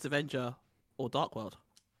first Avenger or Dark World?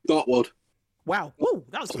 Dark World. Wow. Oh,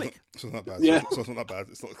 that was quick. It's not that bad. Yeah. It's not that bad.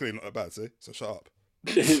 It's not clearly not that bad. See, so shut up.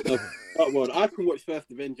 Dark World. I can watch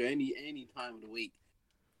First Avenger any time of the week.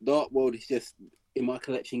 Dark World is just in my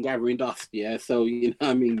collection gathering dust. Yeah, so you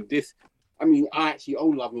know, I actually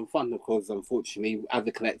own Love and Thunder because, unfortunately, as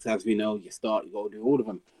a collector, as we know, you got to do all of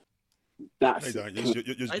them. That's no, you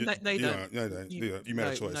don't. You made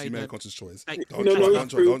a choice. You made a conscious choice. Don't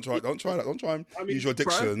try that. Don't try and use your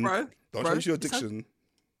addiction. Don't try to use your addiction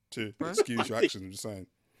to excuse your actions. I'm just saying.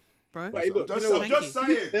 Bro, just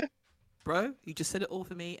saying. Bro, you just said it all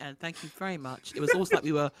for me, and thank you very much. It was almost like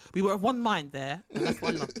we were of one mind there, and that's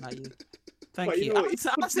what I love about you. Thank you. I'm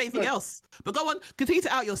not saying anything else, but go on, continue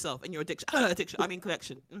to out yourself and your addiction.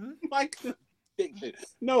 Collection. Mm-hmm. My addiction.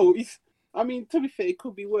 No, to be fair, it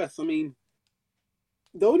could be worse. The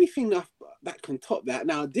only thing that can top that.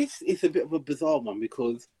 Now, this is a bit of a bizarre one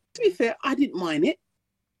because, to be fair, I didn't mind it.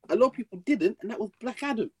 A lot of people didn't, and that was Black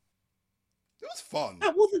Adam. It was fun.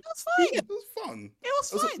 It was fine. It was fun. It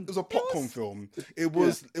was fine. It was a popcorn film. It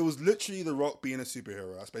was literally The Rock being a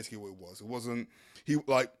superhero. That's basically what it was. It wasn't.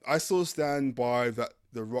 I still stand by that.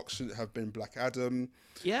 The Rock shouldn't have been Black Adam.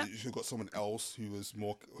 Yeah. You should have got someone else who was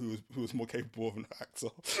more capable of an actor.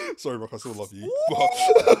 Sorry, Rock, I still love you.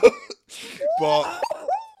 But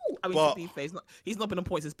to be fair, he's not been on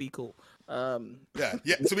points as Be Cool. Yeah.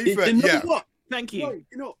 To be fair, yeah. What? Thank you.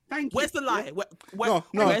 Thank you. Where's the lie? No.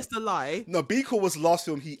 Where's the lie? No, Be Cool was the last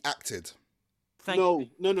film he acted. No.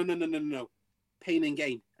 Pain and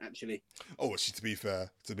Gain, actually. Oh, actually, to be fair,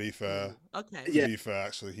 Okay. to be fair,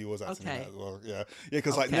 actually, he was acting in Okay. that as well. Yeah,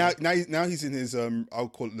 because like Okay. now he's in his I'll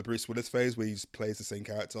call it the Bruce Willis phase, where he just plays the same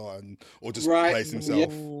character or just Right. plays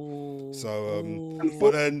himself. Ooh. So Ooh.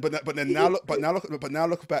 but now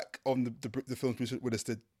look back on the films Bruce Willis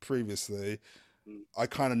did previously. I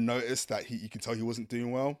kind of noticed that you can tell he wasn't doing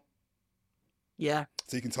well. Yeah.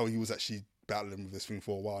 So you can tell he was actually battling with this thing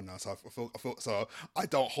for a while now. So I feel so I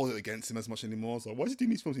don't hold it against him as much anymore. So why is he doing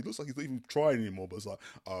these films? He looks like he's not even trying anymore. But it's like,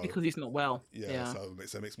 Because he's not well. yeah. So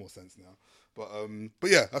it makes more sense now. But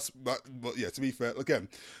yeah, but yeah. To be fair, again,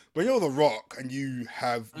 when you're The Rock and you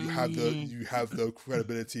have the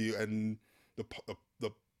credibility and the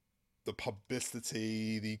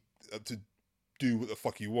publicity, to do what the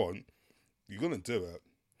fuck you want, you're gonna do it.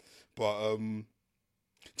 But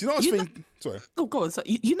do you know what I was thinking? Sorry. Oh, go on. So,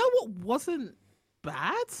 you know what wasn't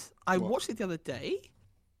bad? I What? watched it the other day.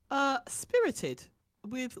 Spirited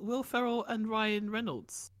with Will Ferrell and Ryan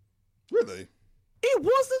Reynolds. Really? It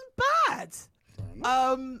wasn't bad. Fair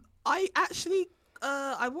enough. I actually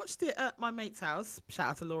I watched it at my mate's house. Shout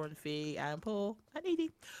out to Lauren Fee and Paul and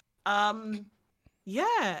Edie.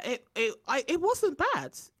 Yeah, it wasn't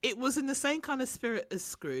bad. It was in the same kind of spirit as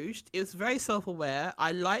Scrooged. It was very self-aware.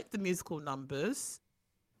 I liked the musical numbers.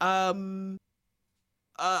 I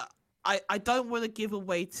don't want to give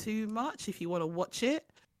away too much if you want to watch it,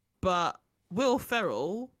 but Will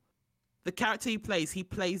Ferrell, the character he plays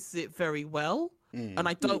it very well, and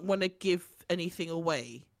I don't want to give anything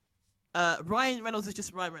away. Ryan Reynolds is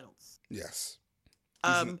just Ryan Reynolds. Yes.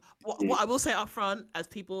 What I will say up front, as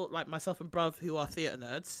people like myself and Bruv who are theatre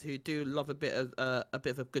nerds who do love a bit of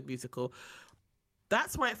a good musical,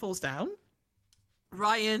 that's where it falls down.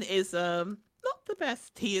 Ryan is not the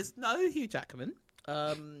best. He is no Hugh Jackman.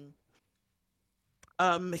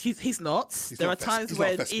 He's not. There are times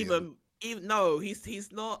when even no,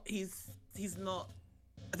 he's not.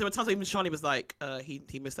 There were times when even Charlie was like,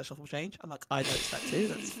 he missed that shuffle change. I'm like, I noticed that too.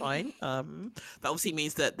 That's fine. That obviously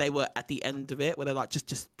means that they were at the end of it, where they're like,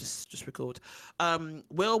 just record.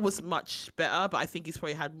 Will was much better, but I think he's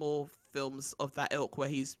probably had more films of that ilk where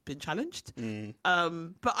he's been challenged.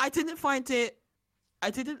 But I didn't find it. I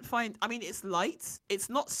mean, it's light. It's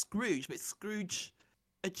not Scrooge, but it's Scrooge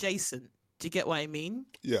adjacent. Do you get what I mean?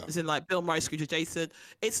 Yeah. As in like Bill Murray Scrooge adjacent.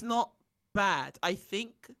 It's not bad. I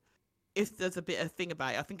think if there's a bit of thing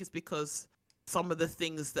about it, I think it's because some of the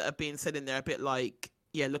things that are being said in there are a bit like,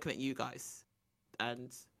 yeah, looking at you guys.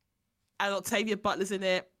 And Octavia Butler's in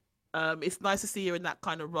it. It's nice to see her in that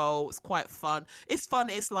kind of role. It's quite fun. It's fun.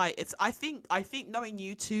 It's like, I think knowing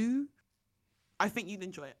you two, I think you'd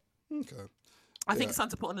enjoy it. Okay. I think it's something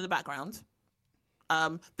to put on in the background.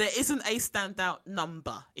 There isn't a standout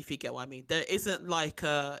number, if you get what I mean. There isn't like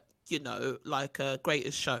a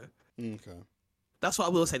greatest show. Okay. That's what I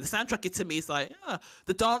will say. The soundtrack to me is like,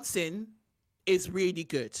 the dancing is really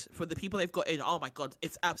good. For the people they've got in, oh my god,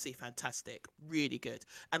 it's absolutely fantastic. Really good.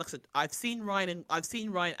 And like I said, I've seen Ryan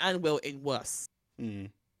and Will in worse.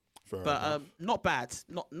 But not bad.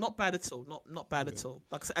 Not bad at all. Not bad at all.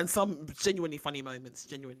 Like I said, and some genuinely funny moments.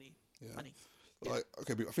 Genuinely funny. Like,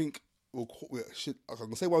 okay, but I think I'm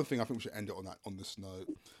gonna say one thing. I think we should end it on this note.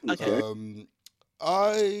 Okay.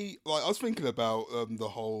 I was thinking about the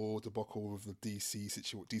whole debacle with the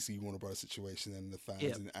DC Warner Bros. Situation and the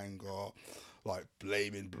fans in anger, like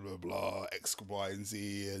blaming blah blah blah X, Y, and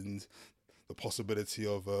Z, and the possibility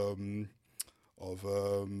of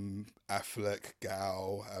Affleck,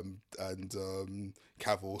 Gal, and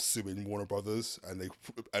Cavill suing Warner Brothers,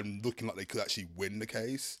 and looking like they could actually win the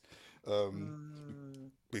case.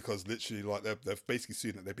 Because literally, like they've basically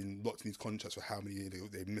seen that they've been locked in these contracts for how many years,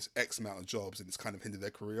 they've missed X amount of jobs, and it's kind of hindered their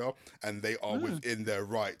career. And they are within their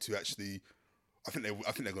right to actually. I think they're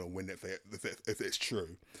going to win it if it's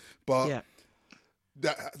true. But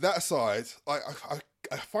that aside, I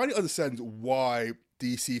finally understand why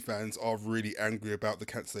DC fans are really angry about the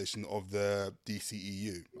cancellation of the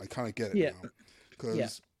DCEU. I kind of get it now,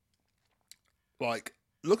 because like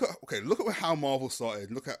look at how Marvel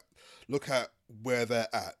started. Look at where they're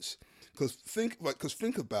at. Because think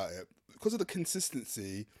about it. Because of the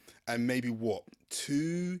consistency and maybe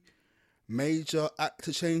 2 major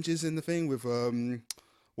actor changes in the thing with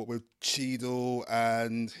Cheadle,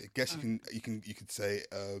 and I guess you could say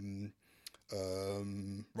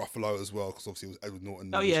Ruffalo as well, because obviously it was Edward Norton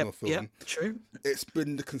in the original film. Yeah, true. It's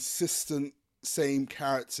been the consistent same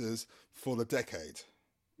characters for the decade.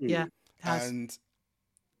 Yeah, it has. And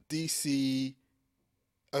DC,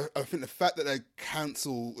 I think the fact that they're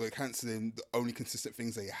cancelling the only consistent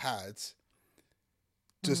things they had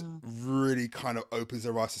just really kind of opens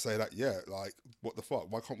their eyes to say that, yeah, like, what the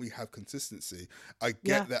fuck? Why can't we have consistency? I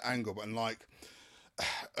get the angle, but like,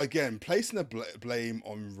 again, placing the blame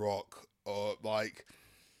on Rock, or like,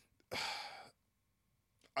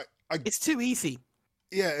 it's too easy.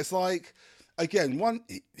 Yeah, it's like, again,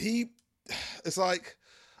 it's like,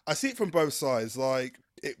 I see it from both sides. Like,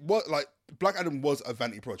 it was like Black Adam was a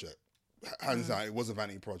vanity project, hands down. It was a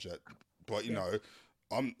vanity project, but you know.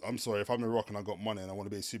 I'm sorry, if I'm The Rock and I got money and I want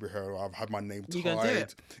to be a superhero, I've had my name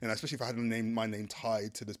tied, and especially if I had my name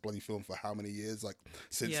tied to this bloody film for how many years, like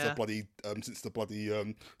since the bloody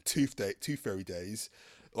Tooth Fairy days,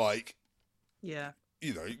 like, you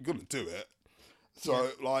know, you're gonna do it. So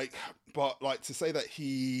like, but like to say that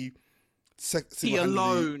he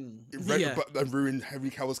alone ruined Henry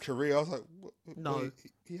Cavill's career, I was like, no,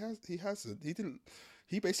 he hasn't. He didn't.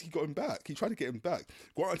 He basically got him back. He tried to get him back.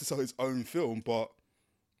 Granted, to sell his own film, but.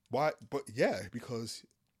 Why? But yeah, because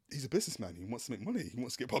he's a businessman. He wants to make money. He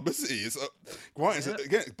wants to get publicity. It's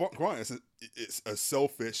it's a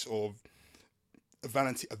selfish or a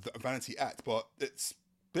vanity act, but it's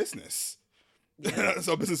business. Yeah. That's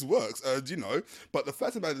how business works. You know. But the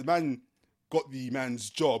fact about the man got the man's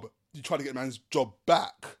job, you try to get the man's job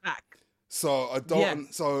back. So I don't.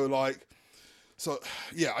 Yeah. So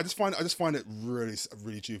yeah, I just find it really,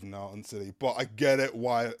 really juvenile and silly. But I get it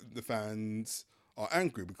why the fans are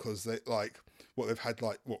angry, because they've had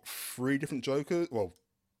 3 different Jokers. Well,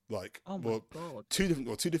 two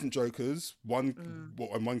different Jokers.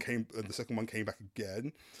 The second one came back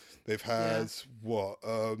again. They've had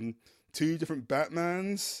 2 different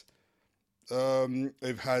Batmans.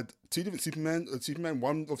 They've had 2 different Superman.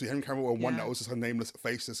 One obviously Henry Cavill, and one that was just a nameless,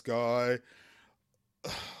 faceless guy.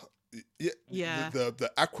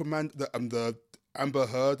 The Aquaman, the Amber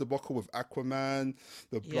Heard debacle with Aquaman,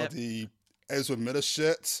 the bloody Ezra Miller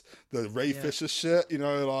shit, the Ray Fisher shit, you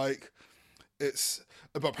know, like, it's...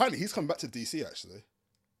 But apparently he's come back to DC, actually.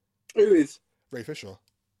 Who is? Ray Fisher.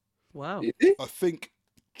 Wow. I think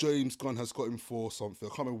James Gunn has got him for something.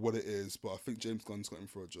 I can't remember what it is, but I think James Gunn's got him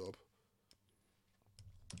for a job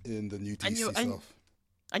in the new DC stuff.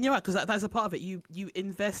 And you're right, because that's a part of it. You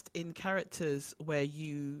invest in characters where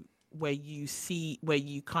you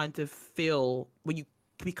kind of feel, when you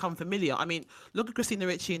become familiar. I mean, look at Christina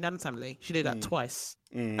Ricci and Adam's Family. She did that twice,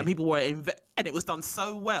 and people were and it was done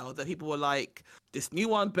so well that people were like, "This new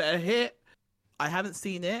one better hit." I haven't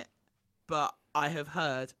seen it, but I have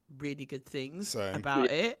heard really good things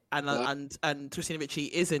about it, and Christina Ricci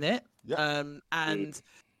is in it, and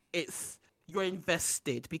it's. You're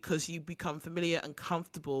invested because you become familiar and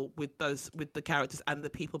comfortable with the characters and the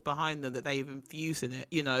people behind them that they've infused in it,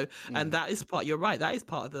 you know. And that is part. You're right. That is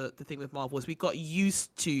part of the thing with Marvel, is we got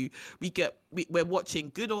used to. We're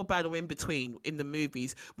watching, good or bad or in between in the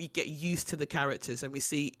movies. We get used to the characters and we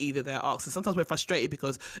see either their arcs. And sometimes we're frustrated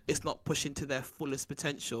because it's not pushing to their fullest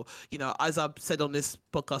potential. You know, as I've said on this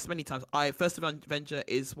podcast many times, First Avenger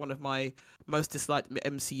is one of my most disliked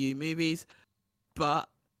MCU movies, but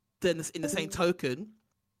then in the same token,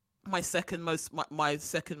 my second most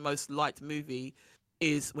liked movie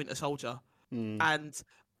is Winter Soldier, and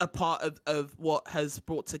a part of what has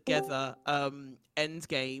brought together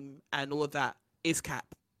Endgame and all of that is Cap,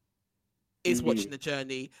 is watching the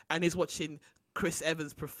journey and is watching Chris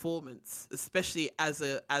Evans' performance, especially as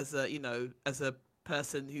a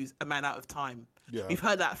person who's a man out of time. Yeah. We've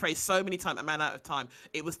heard that phrase so many times, a man out of time.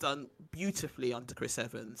 It was done beautifully under Chris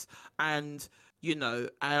Evans, and you know,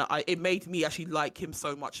 it made me actually like him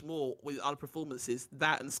so much more with other performances.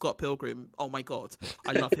 That and Scott Pilgrim, oh my God,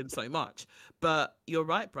 I love him so much. But you're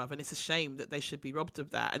right, bruv, and it's a shame that they should be robbed of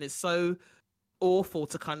that. And it's so awful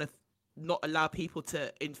to kind of not allow people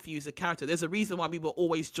to infuse a character. There's a reason why we were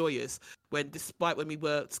always joyous despite when we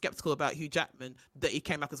were skeptical about Hugh Jackman, that he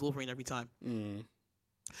came back as Wolverine every time.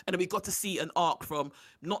 And then we got to see an arc from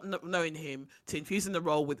not knowing him to infusing the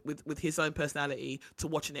role with his own personality to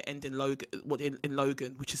watching it end in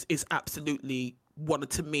Logan, which is absolutely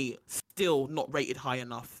to me, still not rated high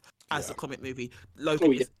enough as a comic movie.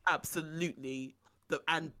 Logan is absolutely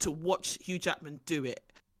and to watch Hugh Jackman do it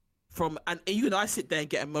and even I sit there and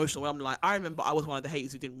get emotional. I'm like, I remember I was one of the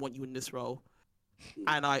haters who didn't want you in this role,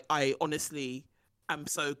 and I honestly. I'm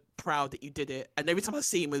so proud that you did it. And every time I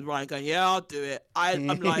see him with Ryan going, yeah, I'll do it, I'm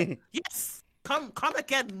like, yes, come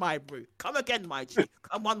again, my bro. Come again, my G.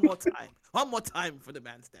 Come one more time for the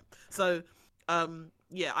man stem. So, I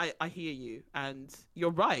hear you. And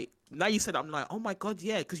you're right. Now you said it, I'm like, oh my God,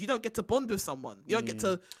 yeah, because you don't get to bond with someone. You don't get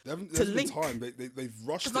to link. Time. They've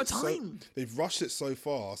rushed it. They've rushed it so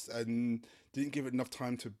fast, and didn't give it enough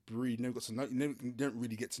time to breathe. Never got to know. You don't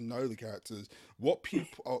really get to know the characters. What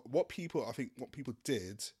people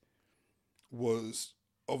did was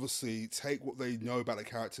obviously take what they know about the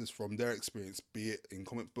characters from their experience, be it in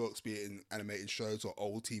comic books, be it in animated shows or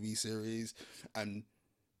old TV series, and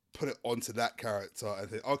put it onto that character and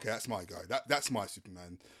think, okay, that's my guy. That's my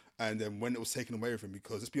Superman. And then when it was taken away from him,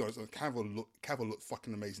 because let's be honest, Cavill looked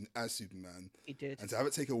fucking amazing as Superman. He did. And to have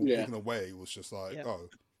it taken away was just like, oh,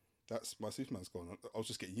 that's my Superman's gone. I was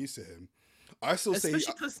just getting used to him. I still especially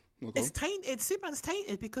say because it's tainted. Superman's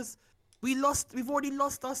tainted because we've already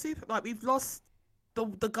lost our super. Like we've lost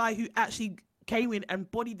the guy who actually came in and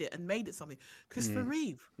bodied it and made it something. Christopher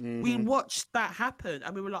Reeve. Mm-hmm. We watched that happen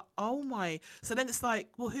and we were like, oh my. So then it's like,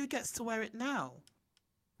 well, who gets to wear it now?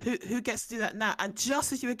 Who gets to do that now? And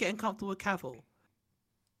just as you were getting comfortable with Cavill,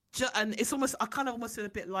 and it's almost, I kind of almost feel a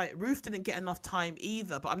bit like Ruth didn't get enough time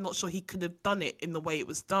either, but I'm not sure he could have done it in the way it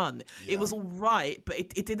was done. Yeah. It was all right, but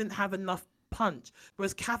it didn't have enough punch.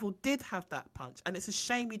 Whereas Cavill did have that punch. And it's a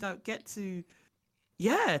shame we don't get to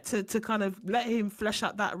kind of let him flesh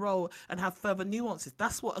out that role and have further nuances.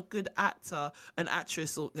 That's what a good actor and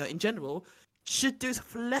actress, or in general, should do, is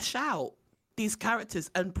flesh out these characters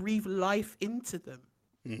and breathe life into them.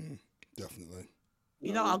 Mm-hmm. Definitely.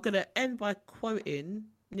 You know, I'm going to end by quoting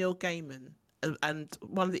Neil Gaiman and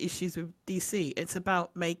one of the issues with DC. It's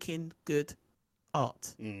about making good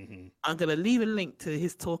art. Mm-hmm. I'm going to leave a link to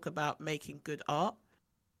his talk about making good art,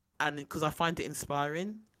 and because I find it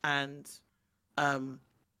inspiring, and I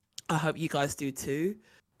hope you guys do too.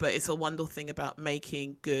 But it's a wonderful thing about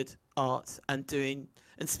making good art and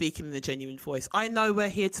speaking in a genuine voice. I know we're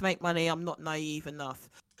here to make money. I'm not naive enough.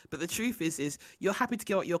 But the truth is you're happy to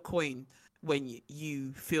give out your coin when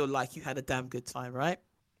you feel like you had a damn good time, right?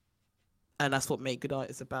 And that's what make good art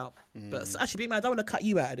is about. But actually, Big Man, I don't want to cut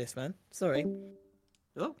you out of this, man. Sorry.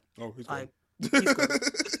 Oh, who's gone? You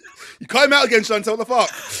cut him out again, Chantal. What the fuck?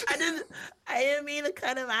 I didn't mean to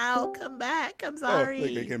cut him out. Come back. I'm sorry. Oh,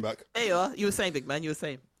 he came back. There you are. You were saying, Big Man. You were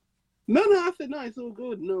saying. No, I said no. It's all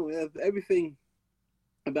good. No, everything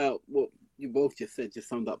about what you both just said just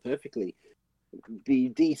summed up perfectly. The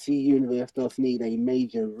DC universe does need a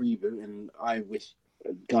major reboot, and I wish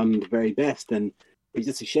done the very best. And it's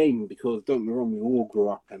just a shame because, don't get me wrong, we all grew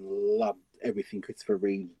up and loved everything Christopher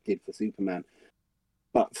Reeve did for Superman.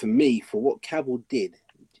 But for me, for what Cavill did,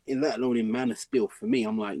 let alone in Man of Steel, for me,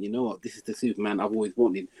 I'm like, you know what, this is the Superman I've always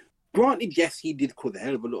wanted. Granted, yes, he did cause a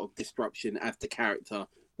hell of a lot of disruption as the character,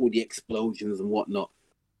 all the explosions and whatnot.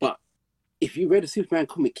 But if you read a Superman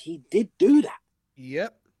comic, he did do that.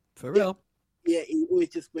 Yep, for real. Yeah, he always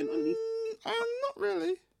just went underneath. Not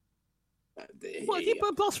really. Well, if you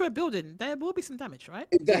put a blast through a building, there will be some damage, right?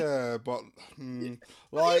 Yeah, but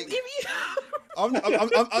like,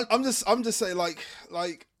 I'm just saying, like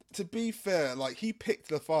to be fair, like he picked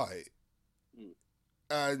the fight,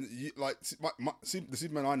 and the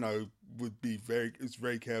Superman I know would be very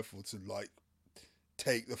careful to like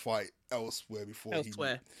take the fight elsewhere before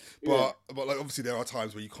but like obviously there are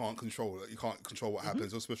times where you can't control it. You can't control what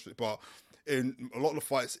happens, especially. But in a lot of the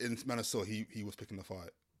fights in Man of Steel, he was picking the fight.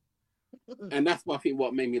 And that's what I think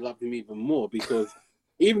what made me love him even more, because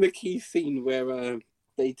even the key scene where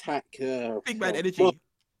they attack Big Man Energy.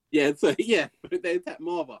 They attack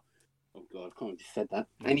Marva. Oh god, I can't have just said that.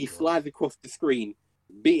 And he flies across the screen,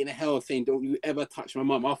 beating the hell, saying, "Don't you ever touch my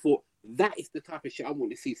mum." I thought that is the type of shit I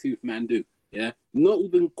want to see Superman do. Yeah, not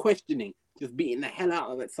even questioning, just beating the hell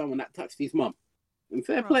out of someone that touched his mum. And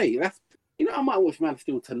fair play. That's, you know, I might watch Man of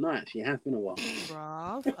Steel tonight. Actually, it has been a while.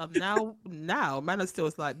 Bruv, now Man of Steel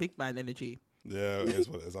is like Big Man Energy. Yeah, it is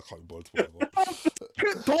what it is. I can't be bothered. Whatever.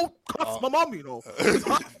 Don't cuff my mum, you know.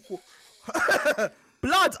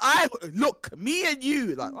 Blood, me and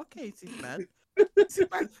you. Like, okay, Superman,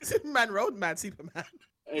 Roadman, Superman.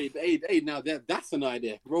 Hey, now that's an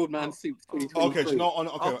idea. Roadman Soup. Okay, so not on.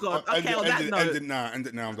 Okay, oh God. Okay, on that note. End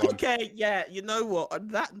it now. I'm done. Okay, yeah. You know what? On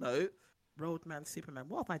that note, Roadman, Superman.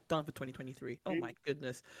 What have I done for 2023? Oh my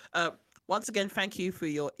goodness. Once again, thank you for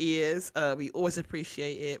your ears. We always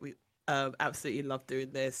appreciate it. We absolutely love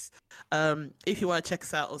doing this. If you want to check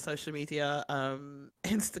us out on social media,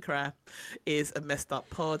 Instagram is a messed up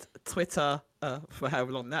pod. Twitter, for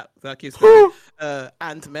however long that keeps going,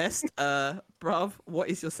 and messed. Bruv, what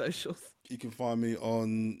is your socials? You can find me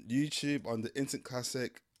on YouTube under Instant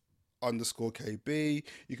Classic _KB.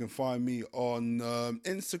 You can find me on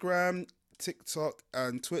Instagram, TikTok,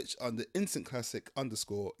 and Twitch under Instant Classic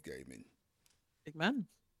 _gaming. Big man.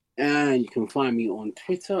 And you can find me on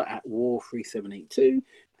Twitter at War3782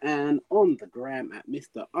 and on the gram at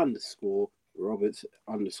Mr_Roberts_V1.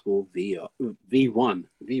 V1.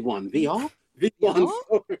 VR? V1.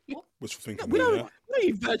 Sorry. Wishful thinking. We there, don't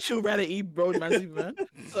need virtual reality roadman Superman.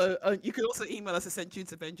 So you can also email us at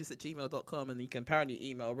sendtunesavengers@gmail.com, and you can apparently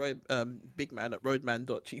email bigman at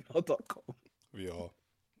roadman.gmail.com.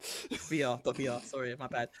 VR. Sorry, my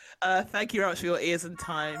bad. Thank you very much for your ears and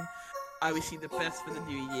time. I wish you the best for the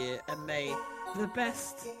new year, and may the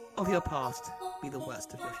best of your past be the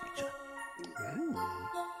worst of your future. Ooh,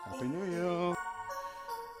 Happy New Year.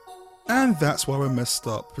 And that's why we're messed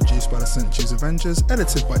up. Produced by the St. Jude's Avengers,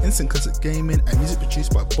 edited by Instant Classic Gaming, and music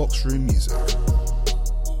produced by Boxroom Music.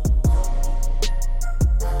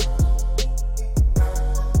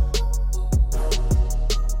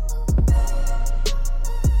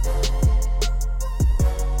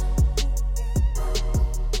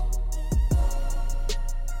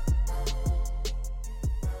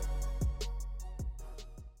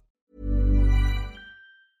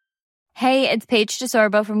 Hey, it's Paige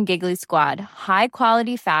DeSorbo from Giggly Squad. High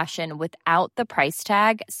quality fashion without the price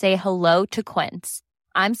tag. Say hello to Quince.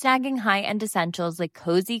 I'm snagging high-end essentials like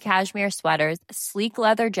cozy cashmere sweaters, sleek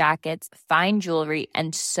leather jackets, fine jewelry,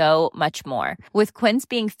 and so much more. With Quince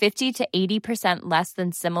being 50 to 80% less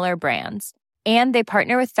than similar brands. And they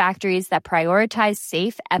partner with factories that prioritize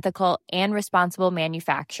safe, ethical, and responsible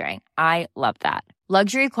manufacturing. I love that.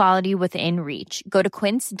 Luxury quality within reach. Go to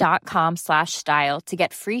quince.com/style to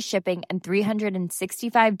get free shipping and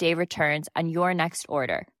 365-day returns on your next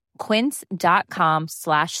order.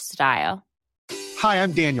 Quince.com/style. Hi,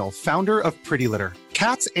 I'm Daniel, founder of Pretty Litter.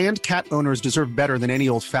 Cats and cat owners deserve better than any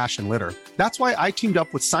old-fashioned litter. That's why I teamed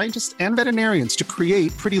up with scientists and veterinarians to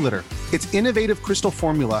create Pretty Litter. Its innovative crystal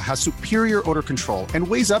formula has superior odor control and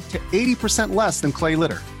weighs up to 80% less than clay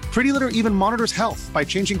litter. Pretty Litter even monitors health by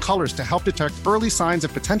changing colors to help detect early signs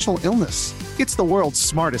of potential illness. It's the world's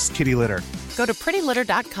smartest kitty litter. Go to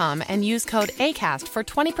prettylitter.com and use code ACAST for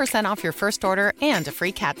 20% off your first order and a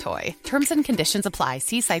free cat toy. Terms and conditions apply.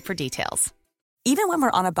 See site for details. Even when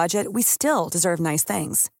we're on a budget, we still deserve nice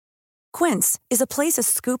things. Quince is a place to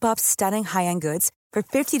scoop up stunning high-end goods for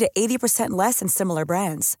 50 to 80% less than similar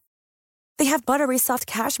brands. They have buttery soft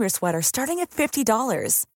cashmere sweaters starting at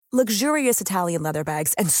 $50, luxurious Italian leather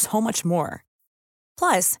bags, and so much more.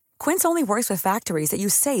 Plus, Quince only works with factories that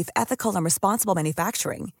use safe, ethical, and responsible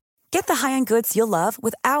manufacturing. Get the high-end goods you'll love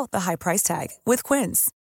without the high price tag with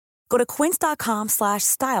Quince. Go to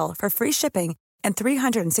quince.com/style for free shipping and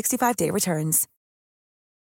 365-day returns.